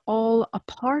 We are all a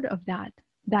part of that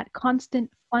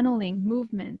constant funneling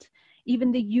movement.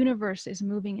 Even the universe is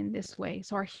moving in this way.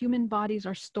 So our human bodies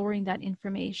are storing that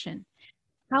information.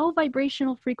 How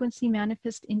vibrational frequency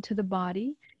manifests into the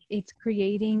body, it's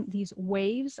creating these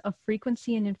waves of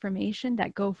frequency and information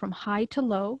that go from high to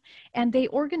low, and they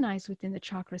organize within the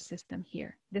chakra system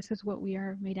here. This is what we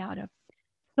are made out of.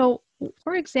 So,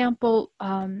 for example,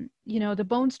 the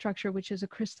bone structure, which is a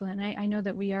crystalline. I know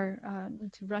that we are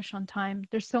need to rush on time.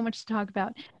 There's so much to talk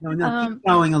about. No, keep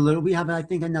going a little. We have, I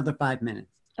think, another 5 minutes.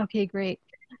 Okay, great.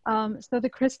 So the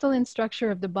crystalline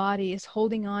structure of the body is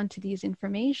holding on to these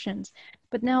informations.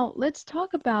 But now let's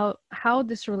talk about how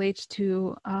this relates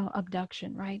to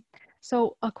abduction, right?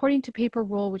 So according to Paper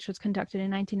Roll, which was conducted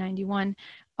in 1991,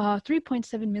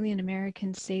 3.7 million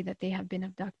Americans say that they have been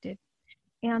abducted.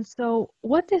 And so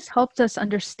what this helps us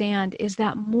understand is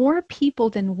that more people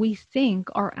than we think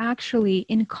are actually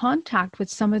in contact with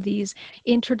some of these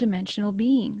interdimensional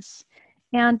beings.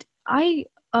 And I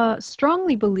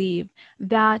strongly believe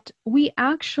that we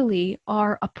actually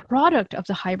are a product of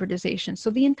the hybridization. So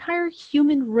the entire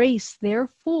human race,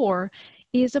 therefore,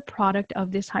 is a product of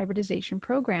this hybridization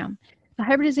program. The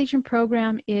hybridization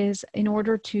program is in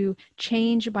order to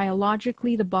change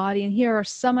biologically the body. And here are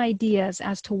some ideas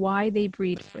as to why they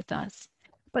breed with us.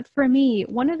 But for me,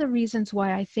 one of the reasons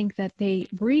why I think that they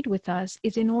breed with us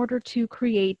is in order to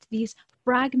create these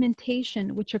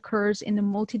fragmentation which occurs in the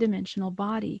multidimensional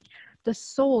body. The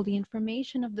soul, the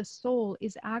information of the soul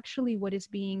is actually what is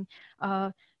being,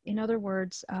 in other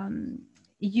words,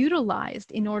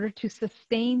 utilized in order to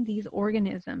sustain these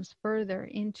organisms further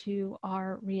into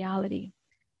our reality.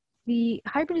 The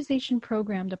hybridization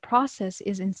program, the process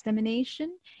is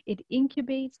insemination, it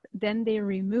incubates, then they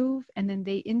remove, and then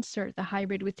they insert the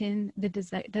hybrid within the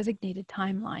designated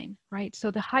timeline, right? So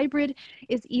the hybrid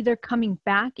is either coming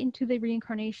back into the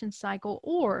reincarnation cycle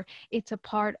or it's a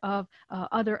part of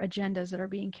other agendas that are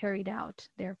being carried out,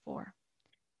 therefore.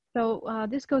 So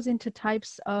this goes into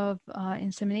types of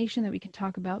insemination that we can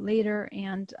talk about later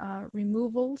and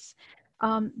removals.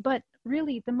 But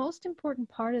really, the most important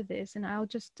part of this, and I'll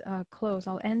just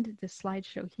I'll end this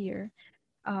slideshow here,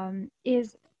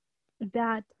 is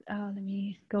that, let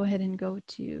me go ahead and go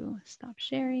to stop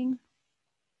sharing.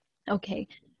 Okay,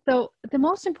 so the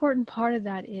most important part of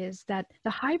that is that the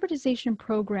hybridization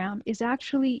program is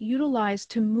actually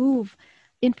utilized to move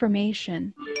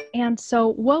information. And so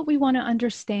what we want to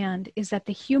understand is that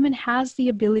the human has the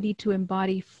ability to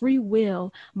embody free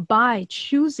will by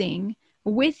choosing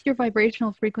with your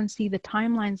vibrational frequency the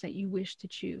timelines that you wish to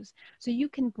choose. So you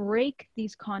can break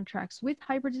these contracts with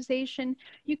hybridization.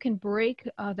 You can break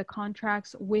the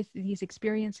contracts with these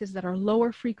experiences that are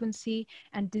lower frequency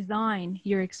and design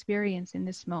your experience in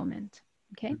this moment.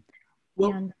 Okay.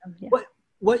 Well, and, yeah.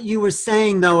 What you were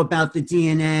saying though about the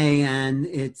DNA and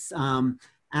its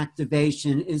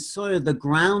activation is sort of the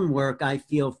groundwork, I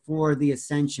feel, for the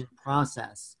ascension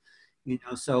process.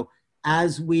 So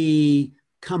as we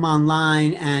come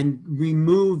online and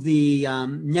remove the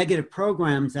negative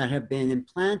programs that have been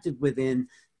implanted within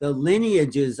the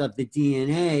lineages of the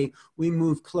DNA, we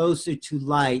move closer to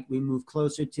light, we move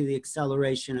closer to the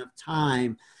acceleration of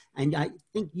time. And I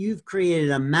think you've created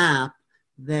a map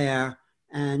there.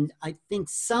 And I think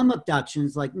some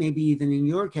abductions, like maybe even in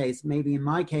your case, maybe in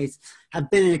my case, have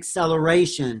been an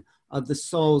acceleration of the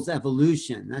soul's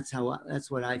evolution. That's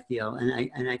what I feel.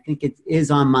 And I think it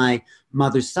is on my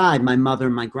mother's side. My mother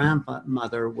and my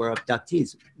grandmother were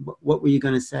abductees. What were you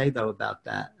going to say though about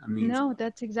that? I mean, No,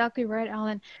 that's exactly right,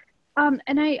 Alan. And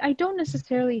I don't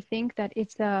necessarily think that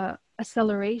it's a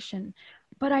acceleration,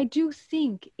 but I do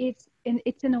think it's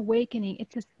an awakening.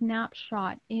 It's a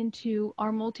snapshot into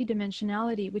our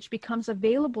multidimensionality, which becomes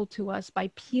available to us by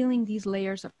peeling these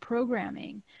layers of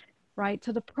programming. Right?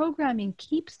 So the programming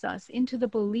keeps us into the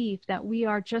belief that we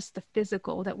are just the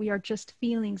physical, that we are just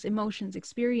feelings, emotions,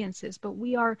 experiences, but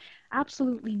we are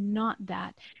absolutely not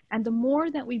that. And the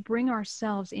more that we bring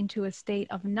ourselves into a state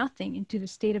of nothing, into the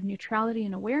state of neutrality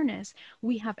and awareness,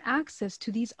 we have access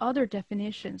to these other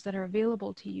definitions that are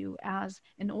available to you as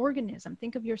an organism.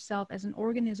 Think of yourself as an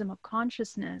organism of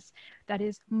consciousness that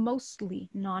is mostly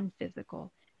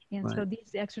non-physical. And right. so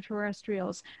these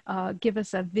extraterrestrials give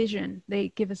us a vision. They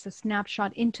give us a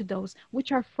snapshot into those,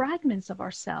 which are fragments of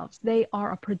ourselves. They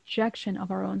are a projection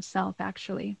of our own self,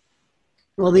 actually.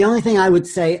 Well, the only thing I would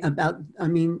say about, I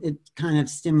mean, it kind of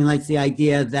stimulates the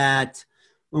idea that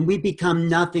when we become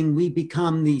nothing, we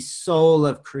become the soul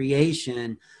of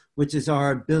creation, which is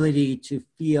our ability to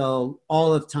feel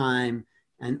all of time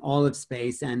and all of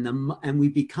space, and we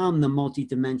become the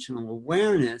multidimensional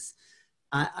awareness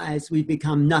as we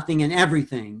become nothing and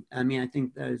everything. I mean, I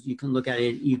think you can look at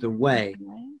it either way.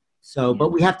 So,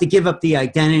 but we have to give up the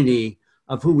identity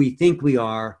of who we think we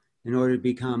are in order to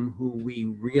become who we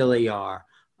really are.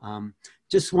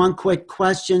 Just one quick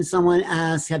question. Someone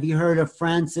asked, have you heard of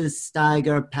Francis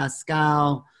Steiger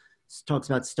Pascal? Talks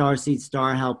about starseeds,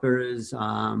 star helpers.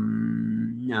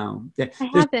 No. I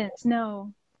haven't,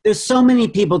 no. There's so many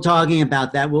people talking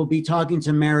about that. We'll be talking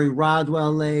to Mary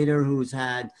Rodwell later, who's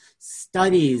had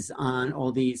studies on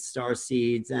all these star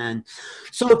seeds. And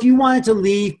so if you wanted to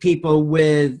leave people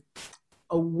with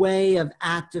a way of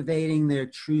activating their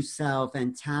true self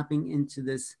and tapping into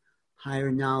this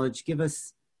higher knowledge, give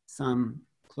us some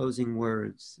closing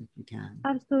words if you can.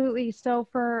 Absolutely. So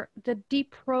for the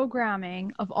deprogramming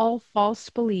of all false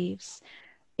beliefs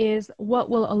is what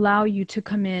will allow you to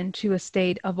come into a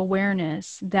state of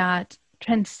awareness that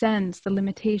transcends the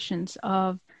limitations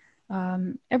of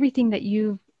everything that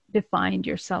you've defined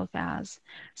yourself as.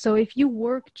 So if you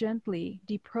work gently,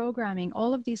 deprogramming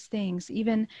all of these things,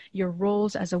 even your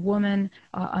roles as a woman,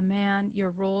 a man,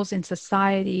 your roles in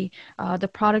society, the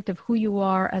product of who you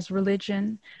are as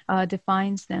religion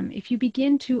defines them. If you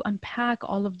begin to unpack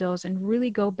all of those and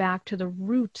really go back to the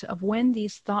root of when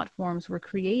these thought forms were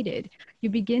created, you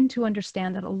begin to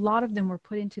understand that a lot of them were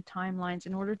put into timelines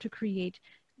in order to create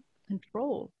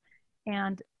control.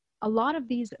 And a lot of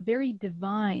these very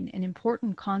divine and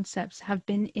important concepts have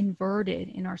been inverted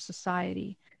in our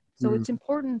society. So it's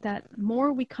important that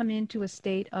more we come into a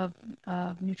state of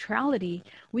neutrality,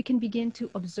 we can begin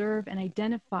to observe and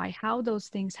identify how those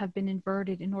things have been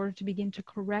inverted in order to begin to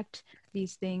correct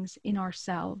these things in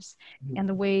ourselves. And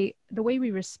the way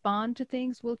we respond to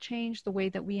things will change, the way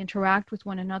that we interact with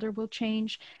one another will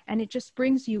change, and it just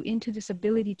brings you into this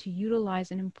ability to utilize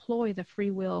and employ the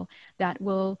free will that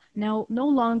will now no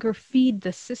longer feed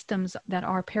the systems that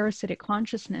are parasitic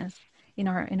consciousness in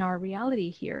our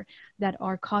reality here that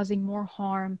are causing more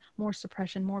harm, more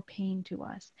suppression, more pain to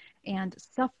us. And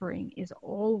suffering is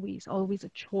always a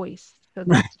choice. So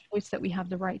that's a choice that we have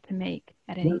the right to make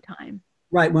at any time.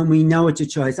 Right, when we know it's a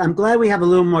choice. I'm glad we have a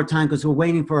little more time because we're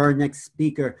waiting for our next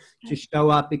speaker to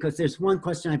show up, because there's one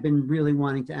question I've been really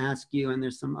wanting to ask you, and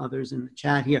there's some others in the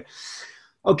chat here.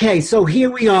 Okay, so here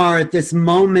we are at this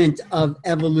moment of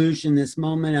evolution, this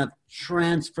moment of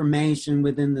transformation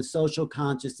within the social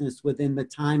consciousness, within the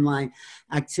timeline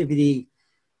activity.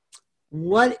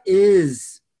 What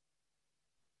do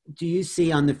you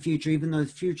see on the future, even though the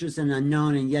future is an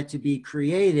unknown and yet to be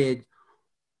created?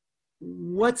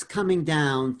 What's coming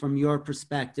down from your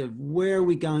perspective? Where are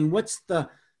we going? What's the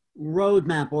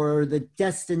roadmap or the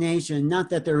destination?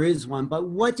 Not that there is one, but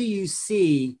what do you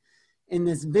see in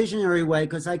this visionary way?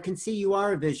 Because I can see you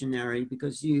are a visionary,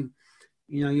 because you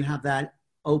have that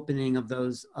opening of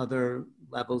those other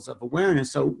levels of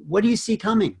awareness. So what do you see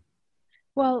coming?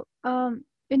 Well,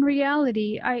 in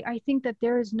reality, I think that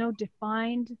there is no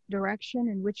defined direction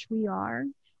in which we are.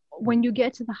 When you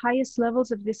get to the highest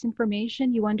levels of this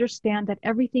information, you understand that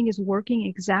everything is working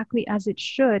exactly as it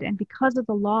should. And because of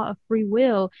the law of free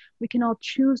will, we can all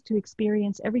choose to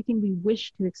experience everything we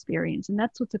wish to experience. And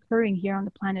that's what's occurring here on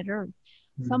the planet Earth.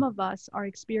 Some of us are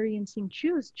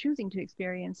choosing to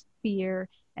experience fear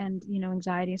and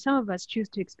anxiety. Some of us choose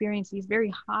to experience these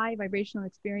very high vibrational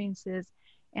experiences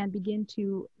and begin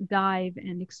to dive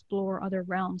and explore other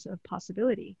realms of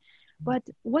possibility. But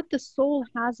what the soul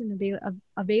has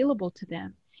available to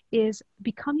them is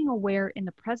becoming aware in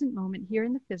the present moment here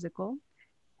in the physical,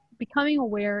 becoming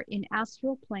aware in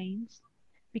astral planes,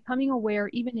 becoming aware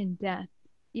even in death.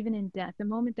 Even in death, the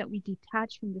moment that we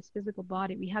detach from this physical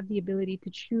body, we have the ability to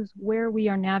choose where we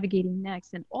are navigating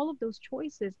next. And all of those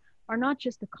choices are not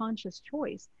just a conscious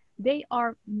choice. They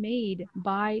are made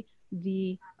by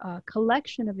the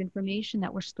collection of information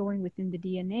that we're storing within the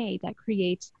DNA that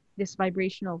creates this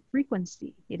vibrational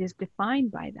frequency. It is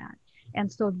defined by that. And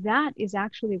so that is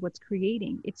actually what's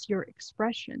creating. It's your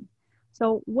expression.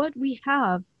 So what we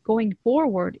have going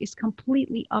forward is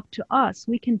completely up to us.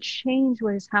 We can change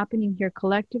what is happening here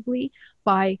collectively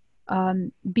by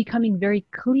becoming very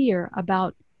clear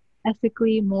about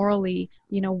ethically, morally,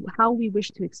 how we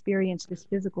wish to experience this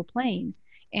physical plane.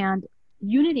 And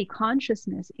unity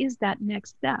consciousness is that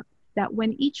next step, that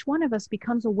when each one of us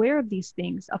becomes aware of these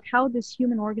things, of how this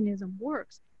human organism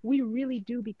works, we really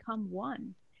do become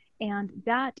one. And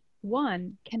that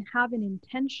one can have an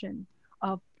intention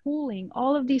of pooling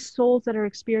all of these souls that are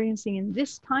experiencing in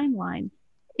this timeline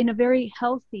in a very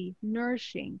healthy,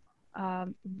 nourishing,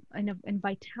 and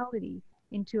vitality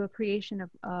into a creation of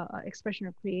expression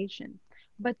of creation.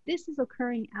 But this is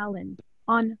occurring, Alan,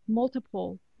 on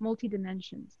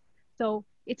multi-dimensions. So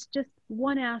it's just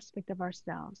one aspect of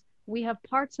ourselves. We have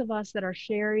parts of us that are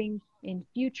sharing in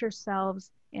future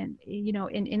selves, and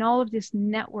in all of this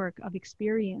network of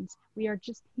experience. We are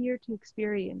just here to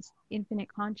experience infinite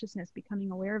consciousness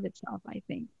becoming aware of itself, I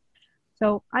think.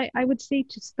 So I would say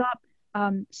to stop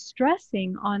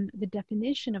stressing on the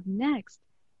definition of next.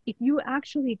 If you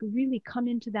actually really come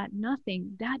into that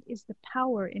nothing, that is the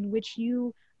power in which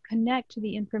you connect to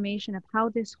the information of how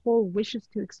this whole wishes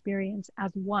to experience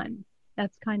as one.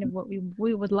 That's kind of what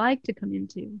we would like to come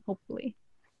into, hopefully.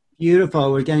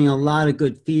 Beautiful. We're getting a lot of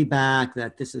good feedback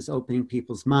that this is opening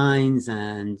people's minds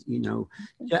and,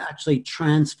 actually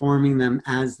transforming them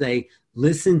as they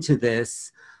listen to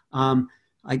this.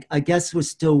 I guess we're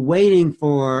still waiting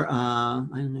for, I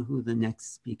don't know who the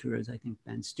next speaker is. I think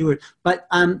Ben Stewart. But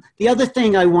the other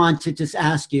thing I want to just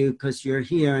ask you, because you're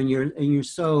here and you're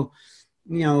so,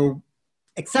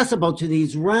 accessible to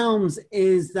these realms,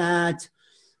 is that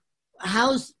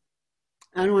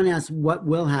I don't want to ask what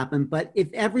will happen, but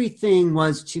if everything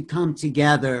was to come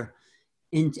together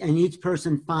and each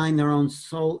person find their own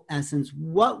soul essence,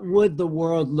 what would the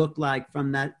world look like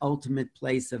from that ultimate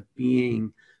place of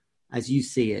being as you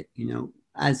see it,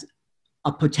 as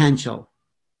a potential?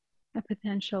 A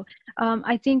potential.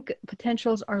 I think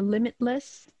potentials are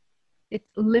limitless. It's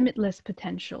limitless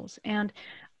potentials. And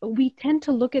we tend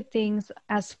to look at things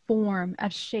as form,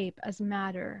 as shape, as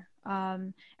matter,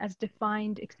 as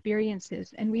defined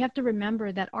experiences. And we have to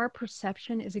remember that our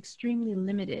perception is extremely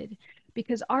limited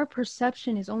because our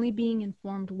perception is only being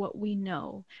informed what we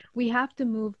know. We have to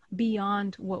move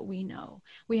beyond what we know.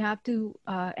 We have to,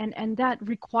 and that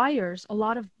requires a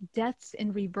lot of deaths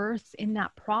and rebirths in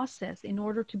that process in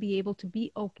order to be able to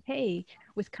be okay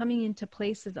with coming into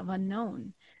places of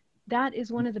unknown. That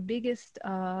is one of the biggest,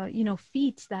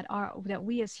 feats that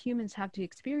we as humans have to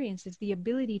experience, is the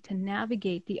ability to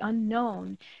navigate the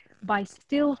unknown by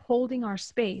still holding our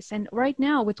space. And right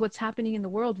now, with what's happening in the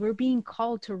world, we're being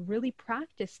called to really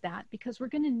practice that, because we're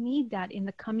going to need that in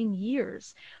the coming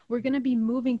years. We're going to be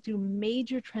moving through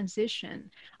major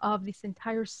transition of this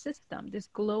entire system, this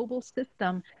global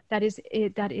system that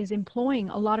is employing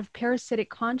a lot of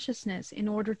parasitic consciousness in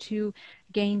order to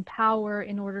gain power,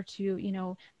 in order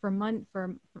to,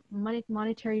 for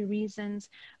monetary reasons,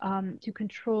 to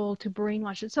control, to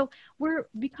brainwash. And so we're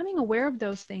becoming aware of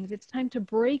those things. It's time to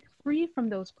break free from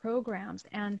those programs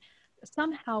and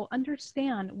somehow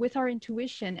understand with our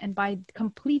intuition and by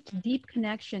complete deep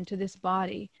connection to this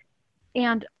body.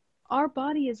 And our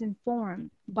body is informed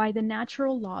by the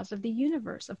natural laws of the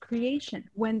universe, of creation.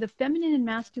 When the feminine and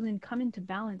masculine come into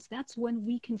balance, that's when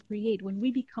we can create. When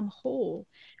we become whole,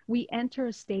 we enter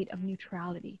a state of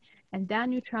neutrality. And that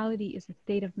neutrality is a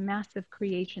state of massive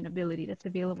creation ability that's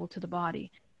available to the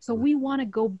body. So we want to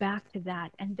go back to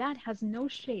that. And that has no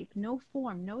shape, no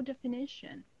form, no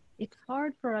definition. It's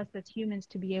hard for us as humans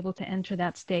to be able to enter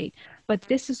that state. But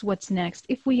this is what's next.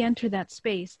 If we enter that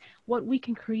space, what we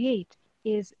can create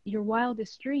is your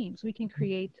wildest dreams. We can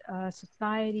create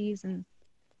societies and...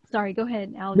 Sorry, go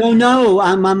ahead, Alex. No,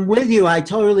 I'm with you. I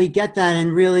totally get that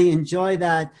and really enjoy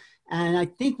that. And I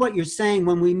think what you're saying,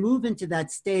 when we move into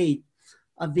that state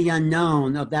of the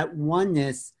unknown, of that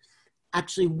oneness,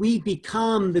 actually we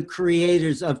become the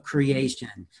creators of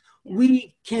creation. Yeah.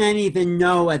 We can't even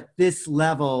know at this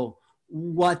level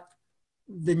what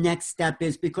the next step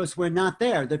is, because we're not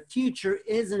there. The future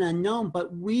is an unknown,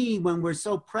 but we, when we're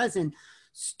so present,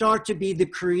 start to be the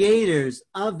creators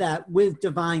of that with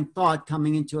divine thought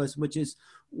coming into us, which is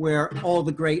where all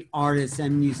the great artists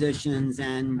and musicians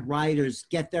and writers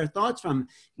get their thoughts from.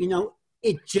 You know,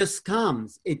 it just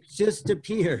comes, it just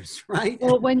appears, right?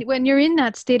 Well, when you're in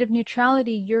that state of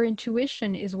neutrality, your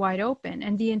intuition is wide open,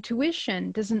 and the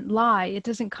intuition doesn't lie. It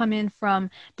doesn't come in from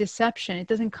deception. It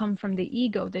doesn't come from the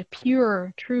ego. The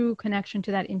pure, true connection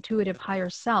to that intuitive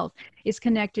higher self is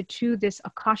connected to this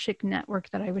Akashic network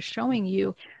that I was showing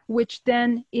you, which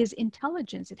then is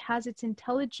intelligence. It has its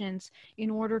intelligence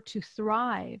in order to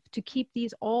thrive, to keep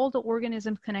all the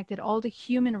organisms connected, all the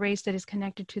human race that is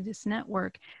connected to this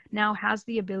network now has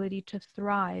the ability to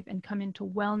thrive and come into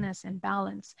wellness and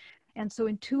balance. And so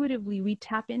intuitively, we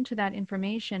tap into that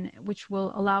information, which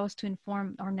will allow us to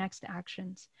inform our next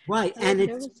actions. Right. So And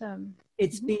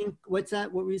it's mhm. being, what's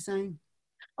that? What were you saying?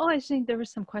 Oh, I think there were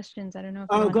some questions. I don't know if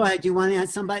Oh, go ahead. Do you want to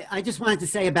ask somebody? I just wanted to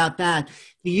say about that.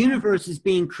 The universe is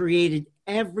being created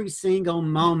every single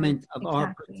moment of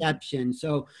our perception.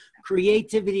 So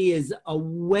creativity is a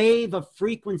wave of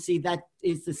frequency that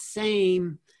is the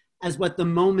same as what the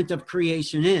moment of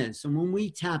creation is. So when we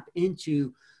tap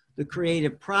into the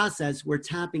creative process, we're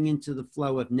tapping into the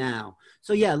flow of now.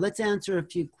 So yeah, let's answer a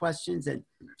few questions, and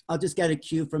I'll just get a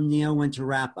cue from Neil when to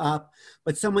wrap up.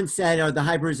 But someone said, are the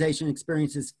hybridization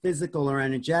experiences physical or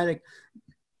energetic?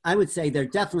 I would say they're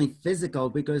definitely physical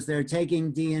because they're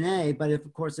taking DNA, but if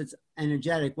of course it's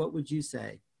energetic, what would you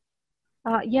say?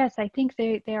 Yes, I think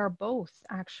they are both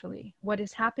actually. What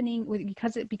is happening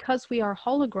because we are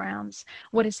holograms,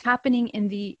 what is happening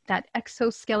in that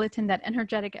exoskeleton, that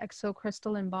energetic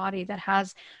exocrystalline body that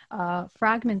has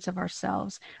fragments of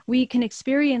ourselves, we can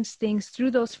experience things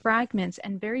through those fragments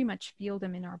and very much feel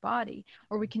them in our body,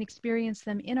 or we can experience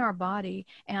them in our body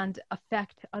and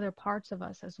affect other parts of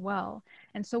us as well.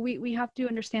 And so we have to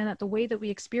understand that the way that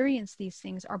we experience these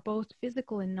things are both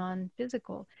physical and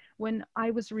non-physical. When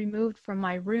I was removed from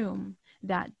my room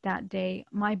that day,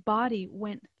 my body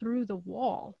went through the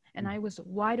wall and I was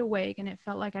wide awake, and it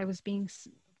felt like I was being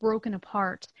broken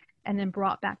apart and then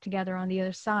brought back together on the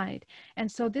other side.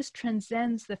 And so this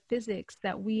transcends the physics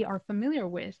that we are familiar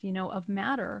with, of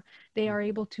matter. They are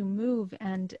able to move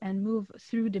and move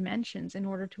through dimensions in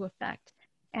order to affect.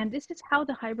 And this is how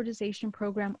the hybridization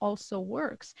program also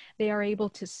works. They are able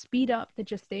to speed up the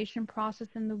gestation process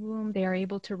in the womb. They are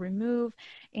able to remove,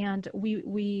 and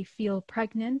we feel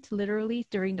pregnant literally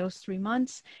during those 3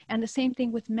 months. And the same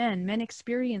thing with men. Men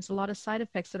experience a lot of side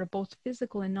effects that are both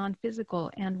physical and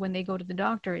non-physical. And when they go to the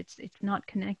doctor, it's not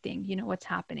connecting, what's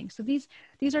happening. So these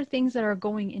are things that are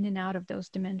going in and out of those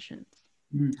dimensions.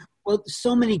 Well,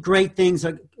 so many great things.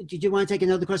 Did you want to take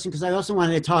another question? Because I also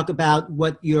wanted to talk about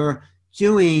what you're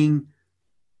doing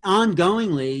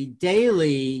ongoingly,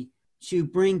 daily, to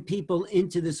bring people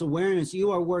into this awareness.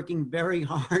 You are working very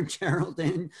hard,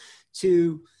 Geraldine,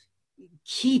 to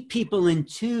keep people in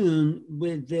tune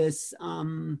with this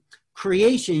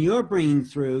creation you're bringing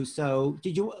through. So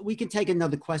we can take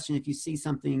another question if you see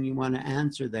something you want to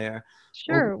answer there.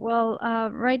 Sure. Well,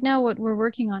 right now what we're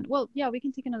working on, well, yeah, we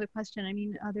can take another question. I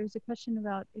mean, there's a question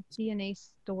about if DNA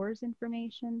stores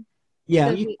information.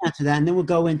 Yeah, you can answer that, and then we'll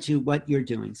go into what you're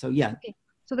doing. So yeah. Okay.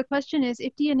 So the question is,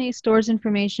 if DNA stores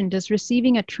information, does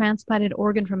receiving a transplanted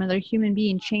organ from another human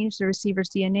being change the receiver's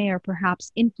DNA or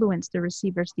perhaps influence the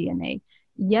receiver's DNA?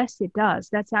 Yes, it does.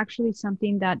 That's actually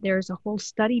something that there's a whole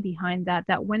study behind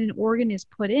that when an organ is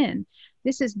put in,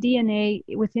 this is DNA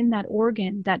within that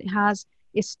organ that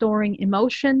is storing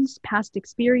emotions, past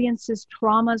experiences,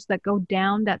 traumas that go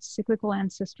down that cyclical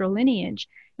ancestral lineage.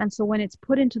 And so when it's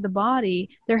put into the body,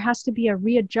 there has to be a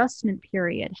readjustment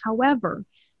period. However,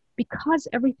 because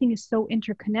everything is so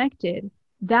interconnected,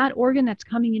 that organ that's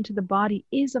coming into the body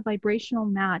is a vibrational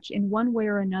match in one way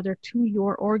or another to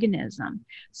your organism.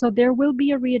 So there will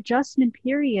be a readjustment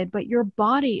period, but your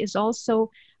body is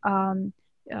also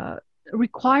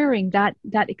requiring that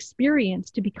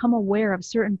experience to become aware of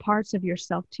certain parts of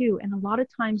yourself too. And a lot of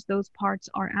times those parts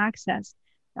are accessed.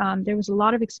 There was a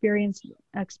lot of experiments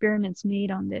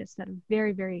made on this that are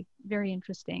very, very, very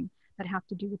interesting, that have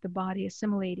to do with the body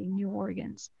assimilating new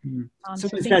organs. So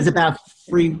it says about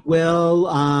free will,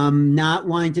 not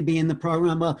wanting to be in the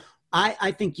program. Well,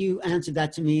 I think you answered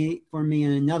that for me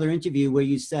in another interview where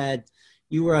you said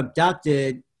you were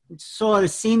abducted sort of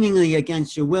seemingly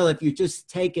against your will, if you just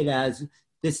take it as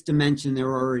this dimension there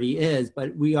already is,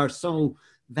 but we are so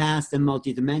vast and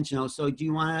multidimensional. So do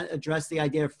you want to address the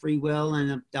idea of free will and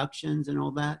abductions and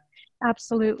all that?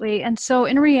 Absolutely. And so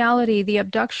in reality, the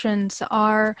abductions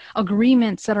are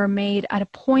agreements that are made at a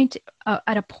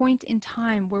point in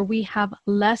time where we have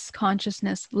less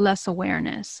consciousness, less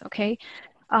awareness. Okay.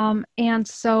 And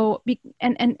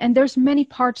there's many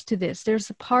parts to this. There's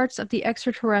the parts of the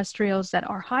extraterrestrials that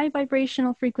are high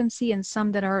vibrational frequency and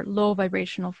some that are low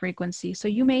vibrational frequency. So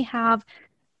you may have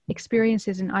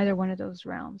experiences in either one of those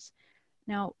realms.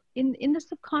 Now, in the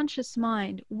subconscious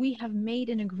mind, we have made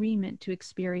an agreement to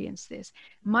experience this.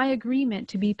 My agreement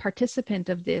to be participant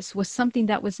of this was something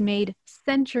that was made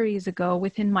centuries ago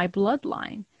within my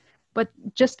bloodline. But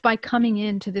just by coming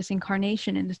into this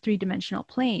incarnation in this three-dimensional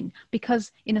plane,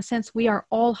 because in a sense, we are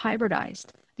all hybridized.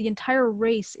 The entire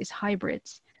race is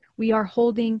hybrids. We are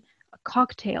holding a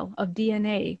cocktail of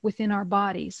DNA within our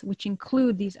bodies, which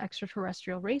include these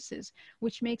extraterrestrial races,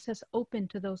 which makes us open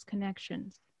to those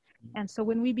connections. And so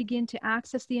when we begin to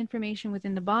access the information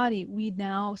within the body, we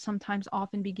now sometimes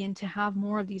often begin to have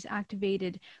more of these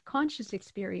activated conscious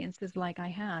experiences like I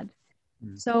had.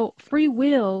 So free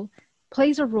will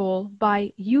plays a role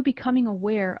by you becoming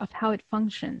aware of how it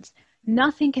functions.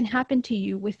 Nothing can happen to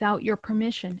you without your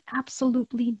permission.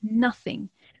 Absolutely nothing.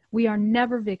 We are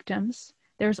never victims.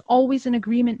 There's always an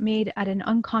agreement made at an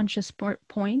unconscious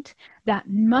point that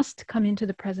must come into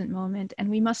the present moment, and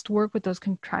we must work with those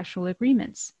contractual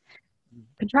agreements.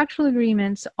 Contractual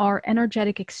agreements are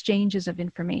energetic exchanges of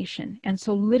information. And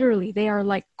so literally they are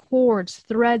like cords,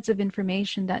 threads of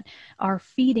information that are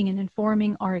feeding and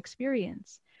informing our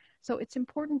experience. So it's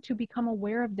important to become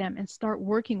aware of them and start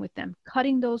working with them,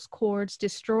 cutting those cords,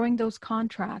 destroying those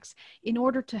contracts in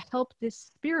order to help this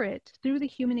spirit through the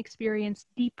human experience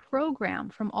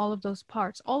deprogram from all of those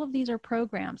parts. All of these are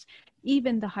programs.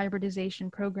 Even the hybridization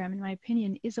program, in my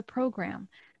opinion, is a program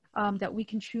that we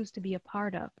can choose to be a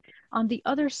part of. On the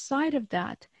other side of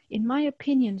that, in my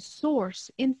opinion, source,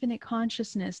 infinite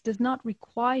consciousness, does not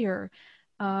require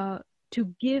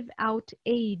to give out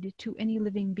aid to any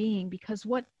living being, because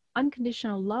what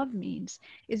unconditional love means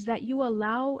is that you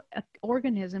allow an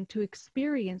organism to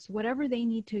experience whatever they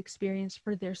need to experience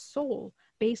for their soul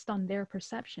based on their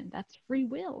perception. That's free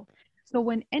will. So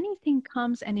when anything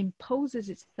comes and imposes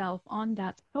itself on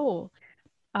that soul,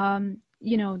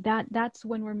 that's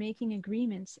when we're making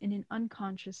agreements in an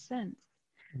unconscious sense.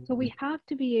 So we have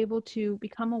to be able to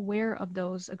become aware of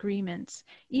those agreements,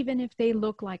 even if they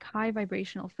look like high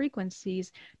vibrational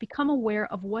frequencies. Become aware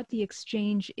of what the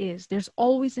exchange is. There's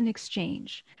always an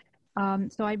exchange.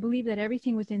 So I believe that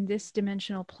everything within this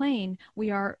dimensional plane,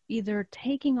 we are either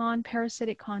taking on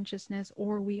parasitic consciousness,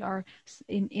 or we are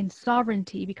in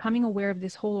sovereignty, becoming aware of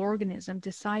this whole organism,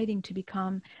 deciding to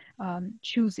become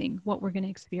choosing what we're going to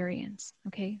experience.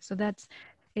 Okay, so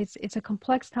it's a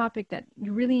complex topic that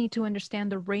you really need to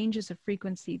understand the ranges of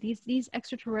frequency. These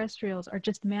extraterrestrials are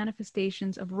just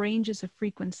manifestations of ranges of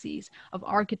frequencies, of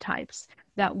archetypes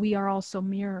that we are also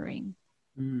mirroring.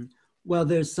 Well,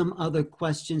 there's some other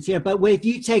questions here, but if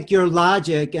you take your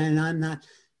logic, and I'm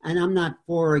not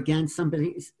for or against,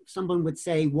 someone would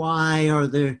say, why are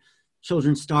there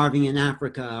children starving in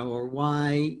Africa, or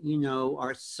why,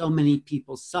 are so many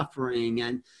people suffering?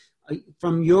 And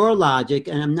from your logic,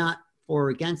 and I'm not for or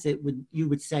against it, you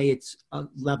would say it's a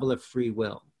level of free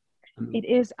will? It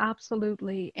is,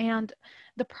 absolutely. And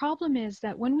the problem is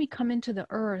that when we come into the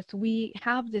earth, we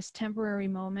have this temporary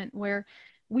moment where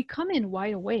we come in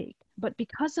wide awake, but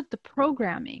because of the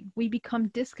programming, we become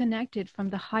disconnected from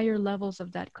the higher levels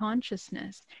of that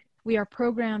consciousness. We are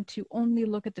programmed to only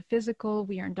look at the physical.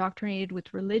 We are indoctrinated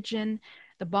with religion.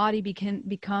 The body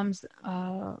becomes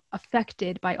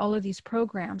affected by all of these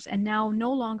programs, and now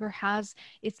no longer has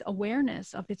its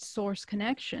awareness of its source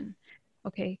connection.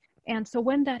 Okay. And so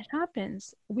when that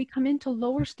happens, we come into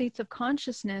lower states of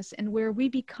consciousness, and where we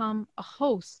become a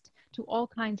host to all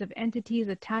kinds of entities,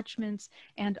 attachments,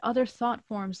 and other thought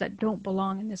forms that don't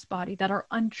belong in this body, that are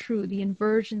untrue, the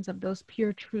inversions of those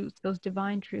pure truths, those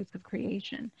divine truths of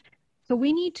creation. So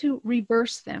we need to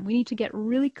reverse them. We need to get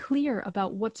really clear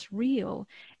about what's real,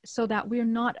 so that we're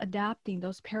not adapting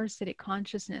those parasitic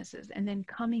consciousnesses and then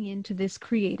coming into this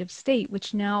creative state,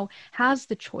 which now has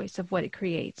the choice of what it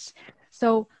creates.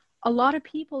 So a lot of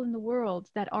people in the world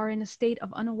that are in a state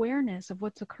of unawareness of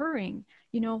what's occurring,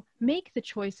 make the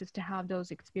choices to have those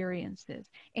experiences.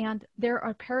 And there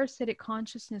are parasitic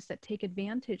consciousness that take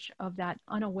advantage of that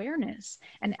unawareness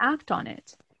and act on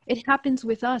it. It happens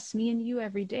with us, me and you,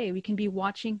 every day. We can be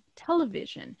watching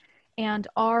television, and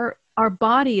our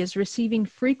body is receiving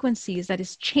frequencies that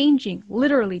is changing,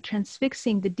 literally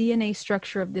transfixing the DNA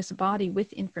structure of this body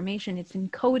with information. It's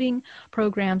encoding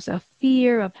programs of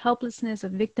fear, of helplessness,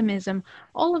 of victimism.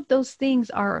 All of those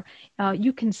things are,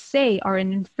 you can say, are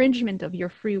an infringement of your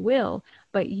free will,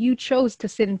 but you chose to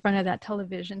sit in front of that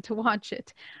television to watch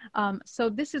it. So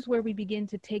this is where we begin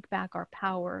to take back our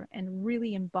power and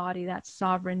really embody that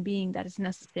sovereign being that is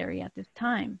necessary at this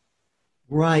time.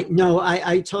 Right. No,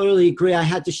 I totally agree. I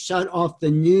had to shut off the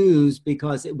news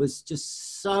because it was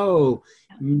just so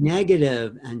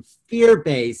negative and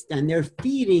fear-based, and they're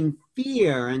feeding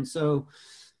fear. And so,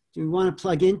 do you want to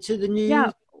plug into the news?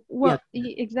 Yeah, well,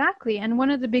 exactly. And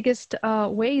one of the biggest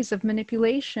ways of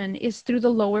manipulation is through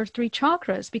the lower three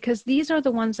chakras, because these are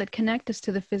the ones that connect us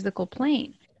to the physical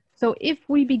plane. So if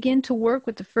we begin to work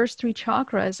with the first three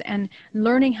chakras and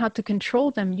learning how to control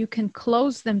them, you can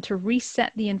close them to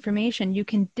reset the information. You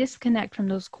can disconnect from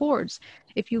those cords.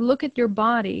 If you look at your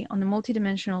body on the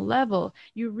multidimensional level,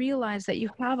 you realize that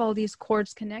you have all these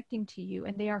cords connecting to you,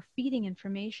 and they are feeding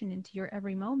information into your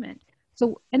every moment.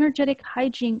 So energetic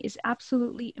hygiene is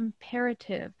absolutely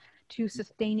imperative to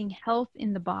sustaining health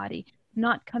in the body,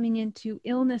 not coming into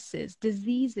illnesses,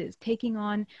 diseases, taking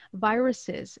on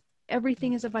viruses.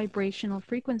 Everything is a vibrational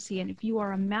frequency. And if you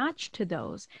are a match to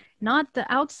those, not the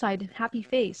outside happy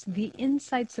face, the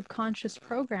inside subconscious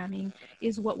programming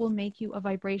is what will make you a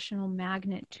vibrational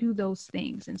magnet to those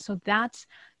things. And so that's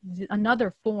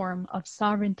another form of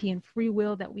sovereignty and free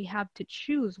will that we have to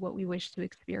choose what we wish to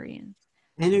experience.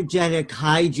 Energetic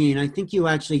hygiene. I think you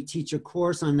actually teach a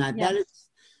course on that. Yes. That is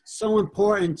so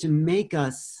important to make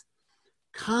us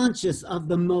conscious of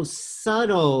the most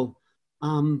subtle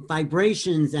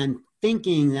vibrations and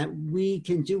thinking that we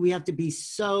can do. We have to be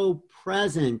so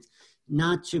present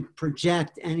not to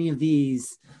project any of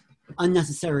these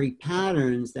unnecessary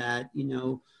patterns that, you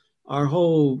know, our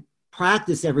whole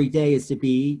practice every day is to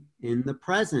be in the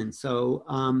present. So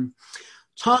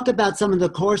talk about some of the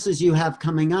courses you have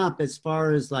coming up as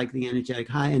far as like the energetic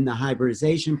high and the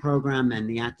hybridization program and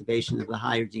the activation of the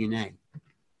higher DNA.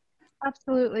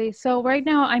 Absolutely. So right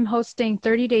now I'm hosting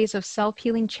 30 days of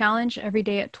self-healing challenge every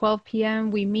day at 12 p.m.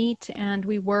 We meet and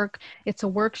we work. It's a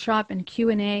workshop and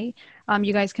Q&A.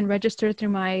 You guys can register through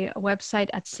my website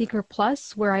at Seeker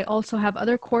Plus, where I also have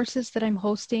other courses that I'm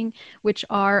hosting, which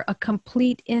are a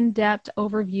complete in-depth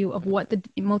overview of what the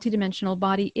multidimensional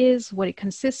body is, what it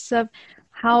consists of,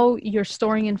 how you're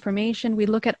storing information. We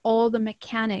look at all the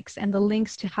mechanics and the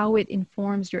links to how it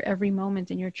informs your every moment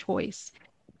and your choice.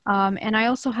 And I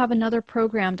also have another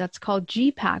program that's called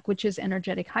GPAC, which is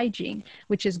energetic hygiene,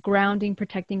 which is grounding,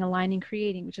 protecting, aligning,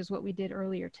 creating, which is what we did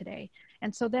earlier today.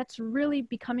 And so that's really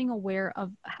becoming aware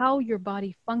of how your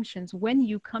body functions when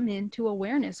you come into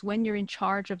awareness. When you're in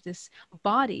charge of this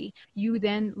body, you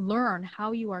then learn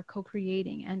how you are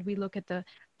co-creating. And we look at the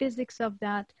physics of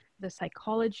that, the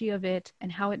psychology of it,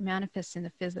 and how it manifests in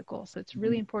the physical. So it's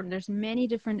really important. There's many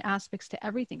different aspects to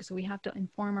everything. So we have to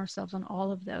inform ourselves on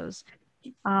all of those.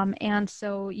 And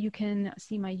so you can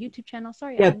see my YouTube channel.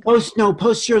 Sorry. Yeah,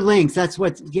 post your links. That's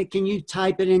what, can you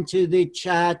type it into the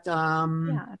chat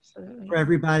Yeah, absolutely. for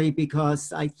everybody?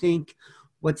 Because I think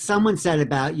what someone said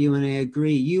about you, and I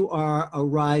agree, you are a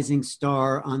rising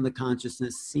star on the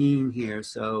consciousness scene here.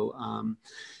 So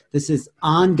this is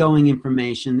ongoing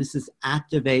information. This is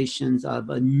activations of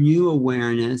a new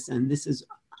awareness. And this is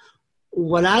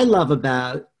what I love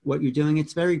about what you're doing.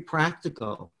 It's very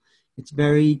practical. It's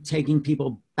very taking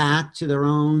people back to their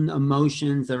own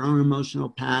emotions, their own emotional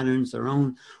patterns, their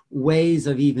own ways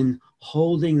of even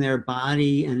holding their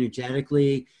body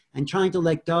energetically, and trying to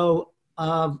let go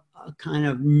of a kind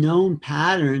of known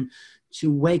pattern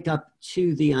to wake up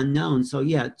to the unknown. So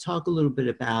yeah, talk a little bit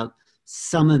about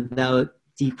some of the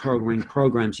deprogramming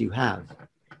programs you have.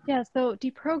 Yeah, so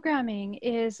deprogramming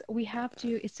is we have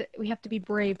to be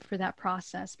brave for that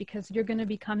process, because you're going to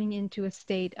be coming into a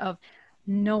state of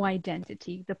no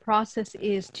identity. The process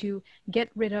is to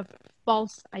get rid of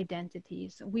false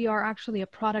identities. We are actually a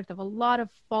product of a lot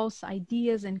of false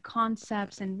ideas and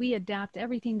concepts, and we adapt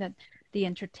everything that the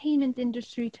entertainment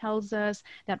industry tells us,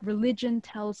 that religion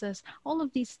tells us, all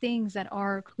of these things that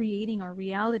are creating our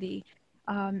reality.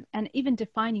 And even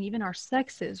defining even our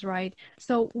sexes, right?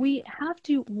 So we have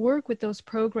to work with those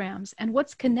programs. And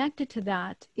what's connected to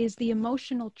that is the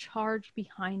emotional charge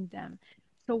behind them.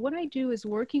 So what I do is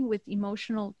working with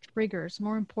emotional triggers,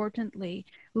 more importantly,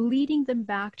 leading them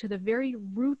back to the very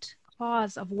root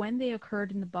cause of when they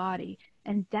occurred in the body.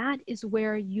 And that is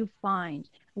where you find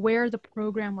where the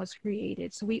program was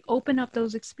created. So we open up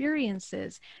those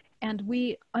experiences and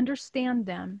we understand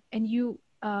them, and you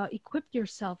equip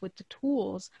yourself with the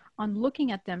tools on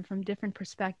looking at them from different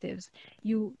perspectives,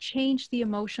 you change the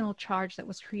emotional charge that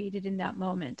was created in that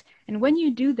moment. And when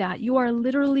you do that, you are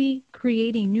literally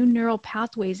creating new neural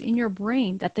pathways in your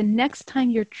brain that the next time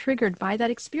you're triggered by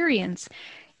that experience,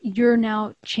 you're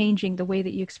now changing the way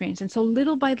that you experience. And so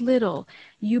little by little,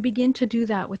 you begin to do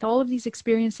that with all of these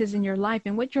experiences in your life.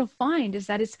 And what you'll find is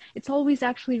that it's always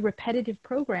actually repetitive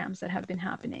programs that have been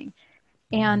happening.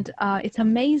 And it's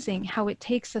amazing how it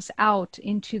takes us out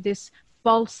into this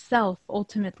false self,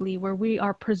 ultimately, where we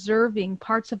are preserving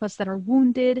parts of us that are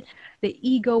wounded, the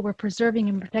ego, we're preserving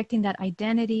and protecting that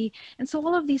identity. And so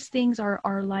all of these things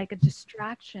are like a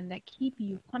distraction that keep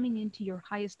you coming into your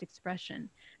highest expression.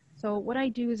 So what I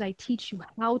do is I teach you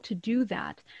how to do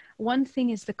that. One thing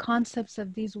is the concepts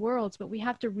of these worlds, but we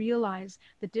have to realize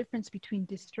the difference between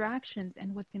distractions,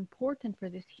 and what's important for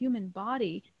this human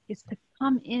body is to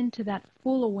come into that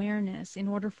full awareness in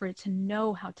order for it to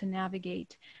know how to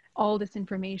navigate all this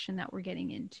information that we're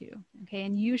getting into. Okay.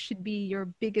 And you should be your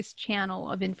biggest channel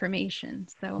of information.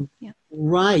 So, yeah.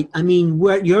 Right. I mean,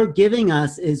 what you're giving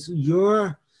us is,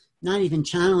 you're not even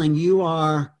channeling, you've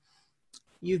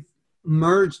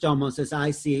merged, almost as I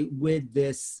see it, with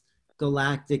this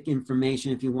galactic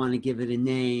information, if you want to give it a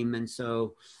name. And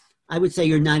so I would say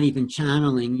you're not even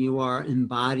channeling, you are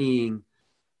embodying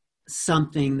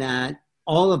something that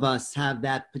all of us have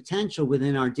that potential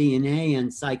within our DNA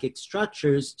and psychic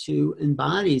structures to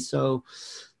embody. So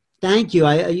thank you.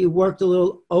 You worked a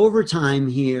little overtime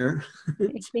here.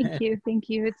 Thank you.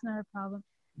 It's not a problem.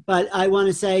 But I want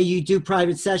to say you do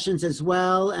private sessions as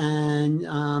well,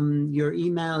 and your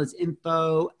email is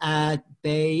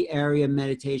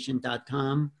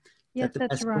info@bayareameditation.com. Yes,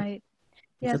 that's right.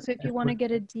 Yeah, so if you want to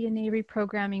get a DNA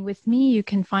reprogramming with me, you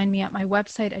can find me at my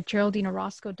website at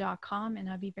GeraldineOrozco.com, and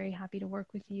I'd be very happy to work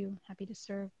with you, happy to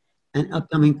serve. And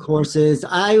upcoming courses.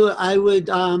 I would,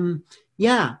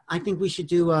 yeah, I think we should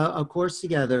do a course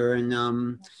together,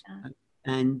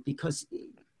 and because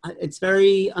it's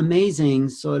very amazing,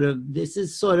 this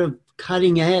is sort of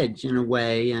cutting edge in a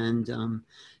way, and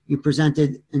you present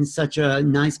it in such a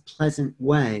nice, pleasant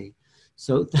way.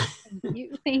 So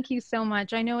thank you so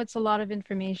much. I know it's a lot of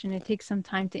information. It takes some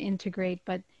time to integrate,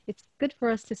 but it's good for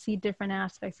us to see different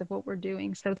aspects of what we're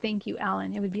doing. So thank you,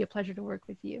 Alan. It would be a pleasure to work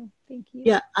with you. Thank you.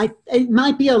 Yeah, it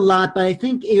might be a lot, but I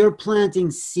think you're planting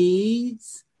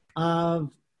seeds of,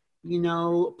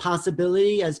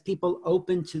 possibility as people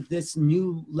open to this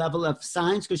new level of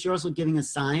science, because you're also giving us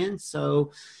science.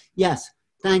 So yes,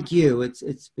 thank you.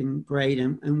 It's been great.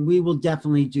 And we will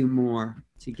definitely do more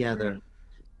together.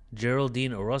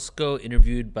 Geraldine Orozco,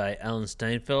 interviewed by Alan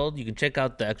Steinfeld. You can check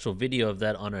out the actual video of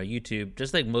that on our YouTube,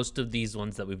 just like most of these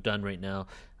ones that we've done right now.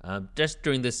 Just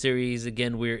during this series,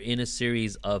 again, we're in a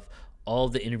series of all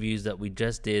the interviews that we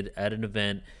just did at an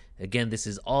event. Again, this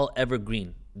is all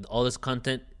evergreen. All this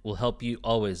content will help you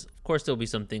always. Of course, there'll be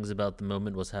some things about the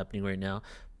moment, what's happening right now,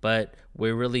 but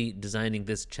we're really designing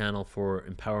this channel for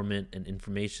empowerment and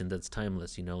information that's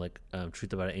timeless, like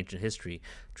truth about ancient history,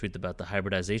 truth about the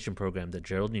hybridization program that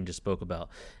Geraldine just spoke about.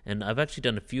 And I've actually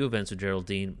done a few events with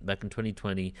Geraldine back in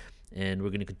 2020, and we're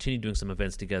going to continue doing some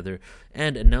events together.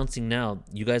 And announcing now,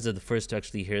 you guys are the first to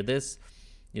actually hear this.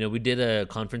 We did a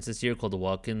conference this year called the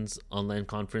Walk-ins Online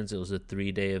Conference. It was a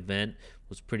 3-day event. It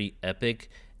was pretty epic.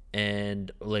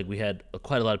 And we had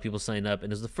quite a lot of people sign up.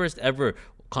 And it was the first ever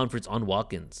conference on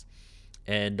walk-ins.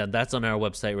 And that's on our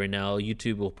website right now.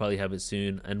 YouTube will probably have it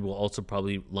soon. And we'll also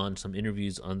probably launch some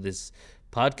interviews on this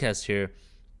podcast here.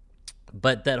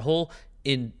 But that whole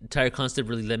entire concept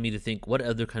really led me to think, what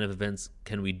other kind of events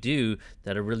can we do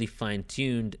that are really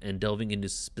fine-tuned and delving into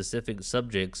specific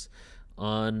subjects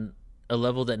on a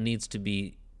level that needs to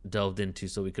be delved into,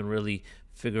 so we can really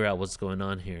figure out what's going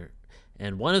on here.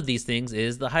 And one of these things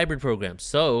is the hybrid program.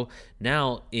 So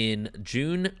now on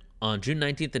June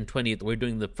 19th and 20th, we're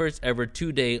doing the first ever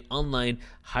 2-day online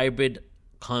hybrid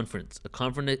conference, a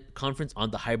conference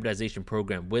on the hybridization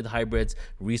program with hybrids,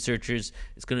 researchers.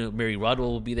 Mary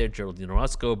Rodwell will be there, Geraldine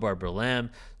Orozco, Barbara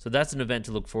Lamb. So that's an event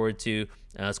to look forward to.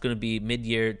 It's going to be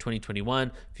mid-year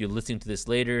 2021. If you're listening to this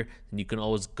later, then you can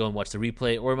always go and watch the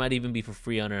replay, or it might even be for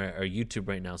free on our YouTube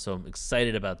right now. So I'm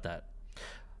excited about that.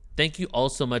 Thank you all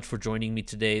so much for joining me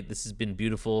today. This has been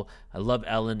beautiful. I love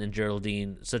Alan and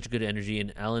Geraldine. Such good energy.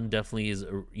 And Alan definitely is,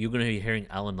 you're going to be hearing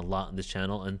Alan a lot on this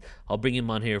channel. And I'll bring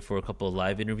him on here for a couple of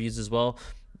live interviews as well,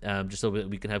 just so that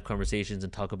we can have conversations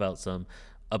and talk about some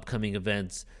upcoming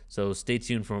events. So stay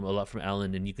tuned for a lot from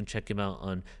Alan, and you can check him out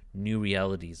on New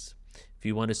Realities. If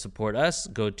you want to support us,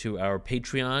 go to our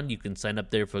Patreon. You can sign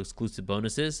up there for exclusive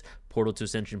bonuses. Portal to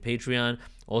Ascension Patreon.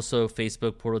 Also,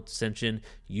 Facebook, Portal to Ascension.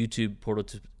 YouTube, Portal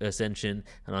to Ascension.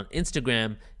 And on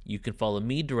Instagram, you can follow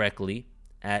me directly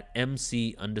at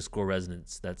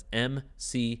MC_resonance. That's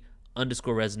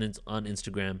MC_resonance on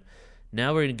Instagram.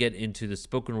 Now we're going to get into the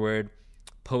spoken word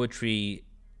poetry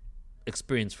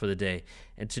experience for the day.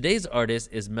 And today's artist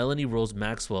is Melanie Rose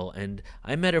Maxwell, and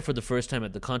I met her for the first time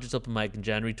at the Conscious Open Mic in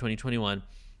January 2021.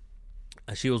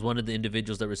 She was one of the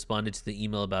individuals that responded to the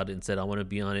email about it and said, I want to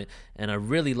be on it. And I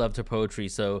really loved her poetry,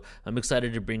 so I'm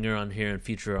excited to bring her on here and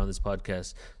feature her on this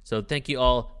podcast. So thank you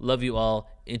all. Love you all.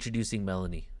 Introducing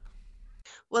Melanie.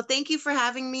 Well, thank you for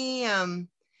having me.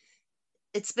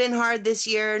 It's been hard this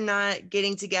year not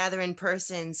getting together in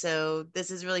person, so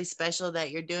this is really special that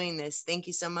you're doing this. Thank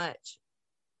you so much.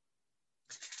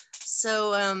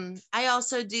 So I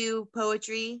also do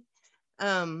poetry,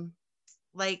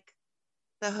 like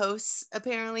the hosts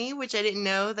apparently, which I didn't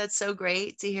know. That's so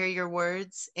great to hear your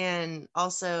words. And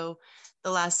also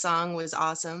the last song was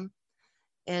awesome.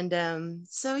 And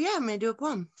so yeah, I'm gonna do a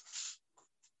poem.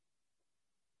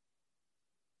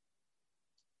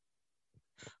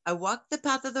 I walk the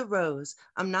path of the rose.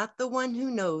 I'm not the one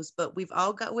who knows, but we've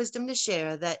all got wisdom to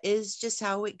share. That is just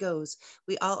how it goes.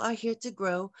 We all are here to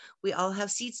grow. We all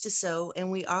have seeds to sow, and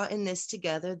we are in this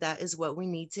together. That is what we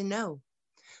need to know.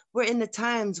 We're in the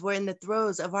times, we're in the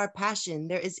throes of our passion.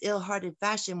 There is ill-hearted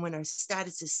fashion when our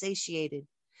status is satiated.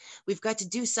 We've got to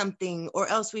do something, or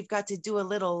else we've got to do a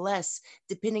little less,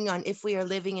 depending on if we are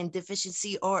living in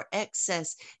deficiency or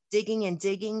excess, digging and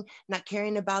digging, not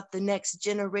caring about the next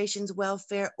generation's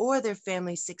welfare or their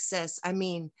family's success. I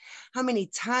mean, how many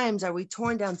times are we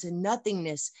torn down to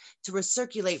nothingness to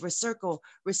recirculate, recircle,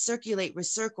 recirculate,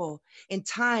 recircle, and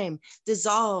time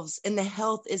dissolves, and the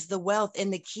health is the wealth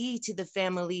and the key to the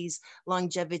family's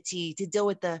longevity, to deal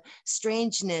with the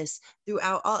strangeness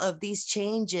throughout all of these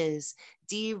changes.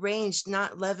 Deranged,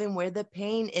 not loving where the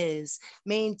pain is.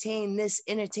 Maintain this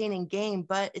entertaining game,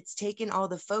 but it's taken all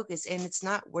the focus and it's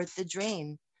not worth the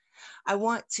drain. I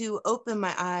want to open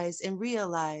my eyes and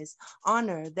realize,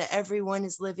 honor that everyone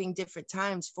is living different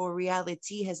times, for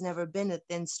reality has never been a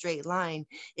thin straight line.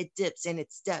 It dips and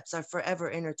its depths are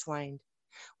forever intertwined.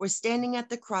 We're standing at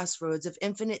the crossroads of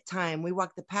infinite time. We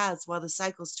walk the paths while the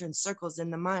cycles turn circles in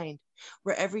the mind,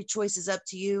 where every choice is up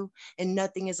to you and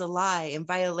nothing is a lie, and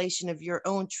violation of your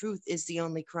own truth is the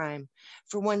only crime.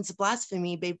 For one's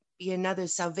blasphemy may be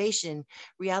another's salvation.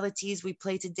 Realities we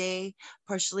play today,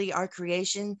 partially our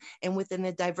creation, and within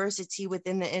the diversity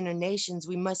within the inner nations,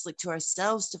 we must look to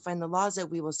ourselves to find the laws that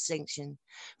we will sanction.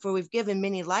 For we've given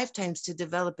many lifetimes to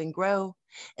develop and grow,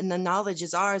 and the knowledge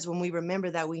is ours when we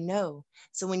remember that we know.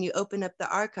 So when you open up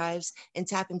the archives and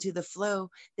tap into the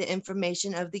flow, the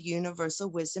information of the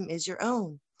universal wisdom is your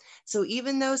own. So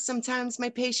even though sometimes my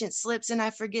patience slips and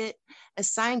I forget, a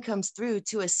sign comes through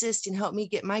to assist and help me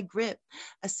get my grip.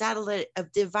 A satellite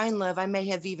of divine love I may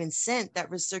have even sent that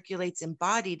recirculates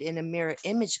embodied in a mirror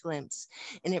image glimpse.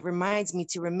 And it reminds me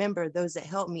to remember those that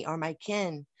help me are my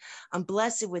kin. I'm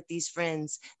blessed with these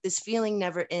friends. This feeling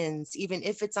never ends. Even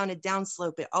if it's on a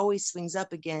downslope, it always swings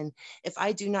up again. If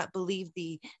I do not believe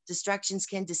the distractions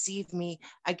can deceive me,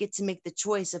 I get to make the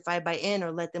choice if I buy in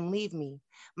or let them leave me.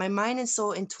 My mind and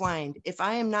soul entwined. If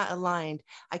I am not aligned,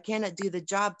 I cannot do the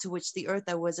job to which the earth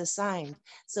I was assigned.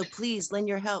 So please lend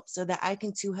your help so that I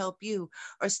can too help you,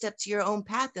 or step to your own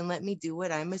path and let me do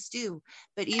what I must do.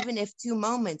 But even if 2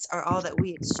 moments are all that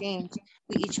we exchange,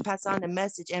 we each pass on a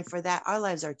message, and for that our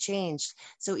lives are changed.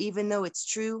 So even though it's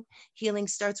true, healing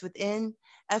starts within.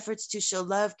 Efforts to show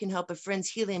love can help a friend's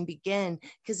healing begin.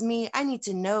 Cause me, I need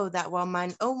to know that while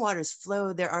mine own waters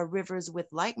flow, there are rivers with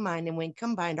like mind, and when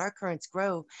combined, our currents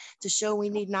grow. To show we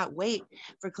need not wait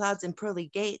for clouds and pearly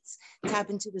gates. Tap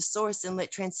into the source and let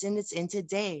transcendence in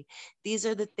today. These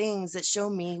are the things that show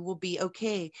me will be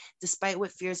okay, despite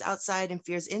what fears outside and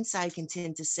fears inside can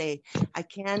tend to say. I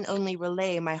can only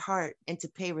relay my heart and to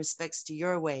pay respects to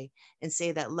your way and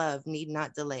say that love need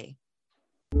not delay.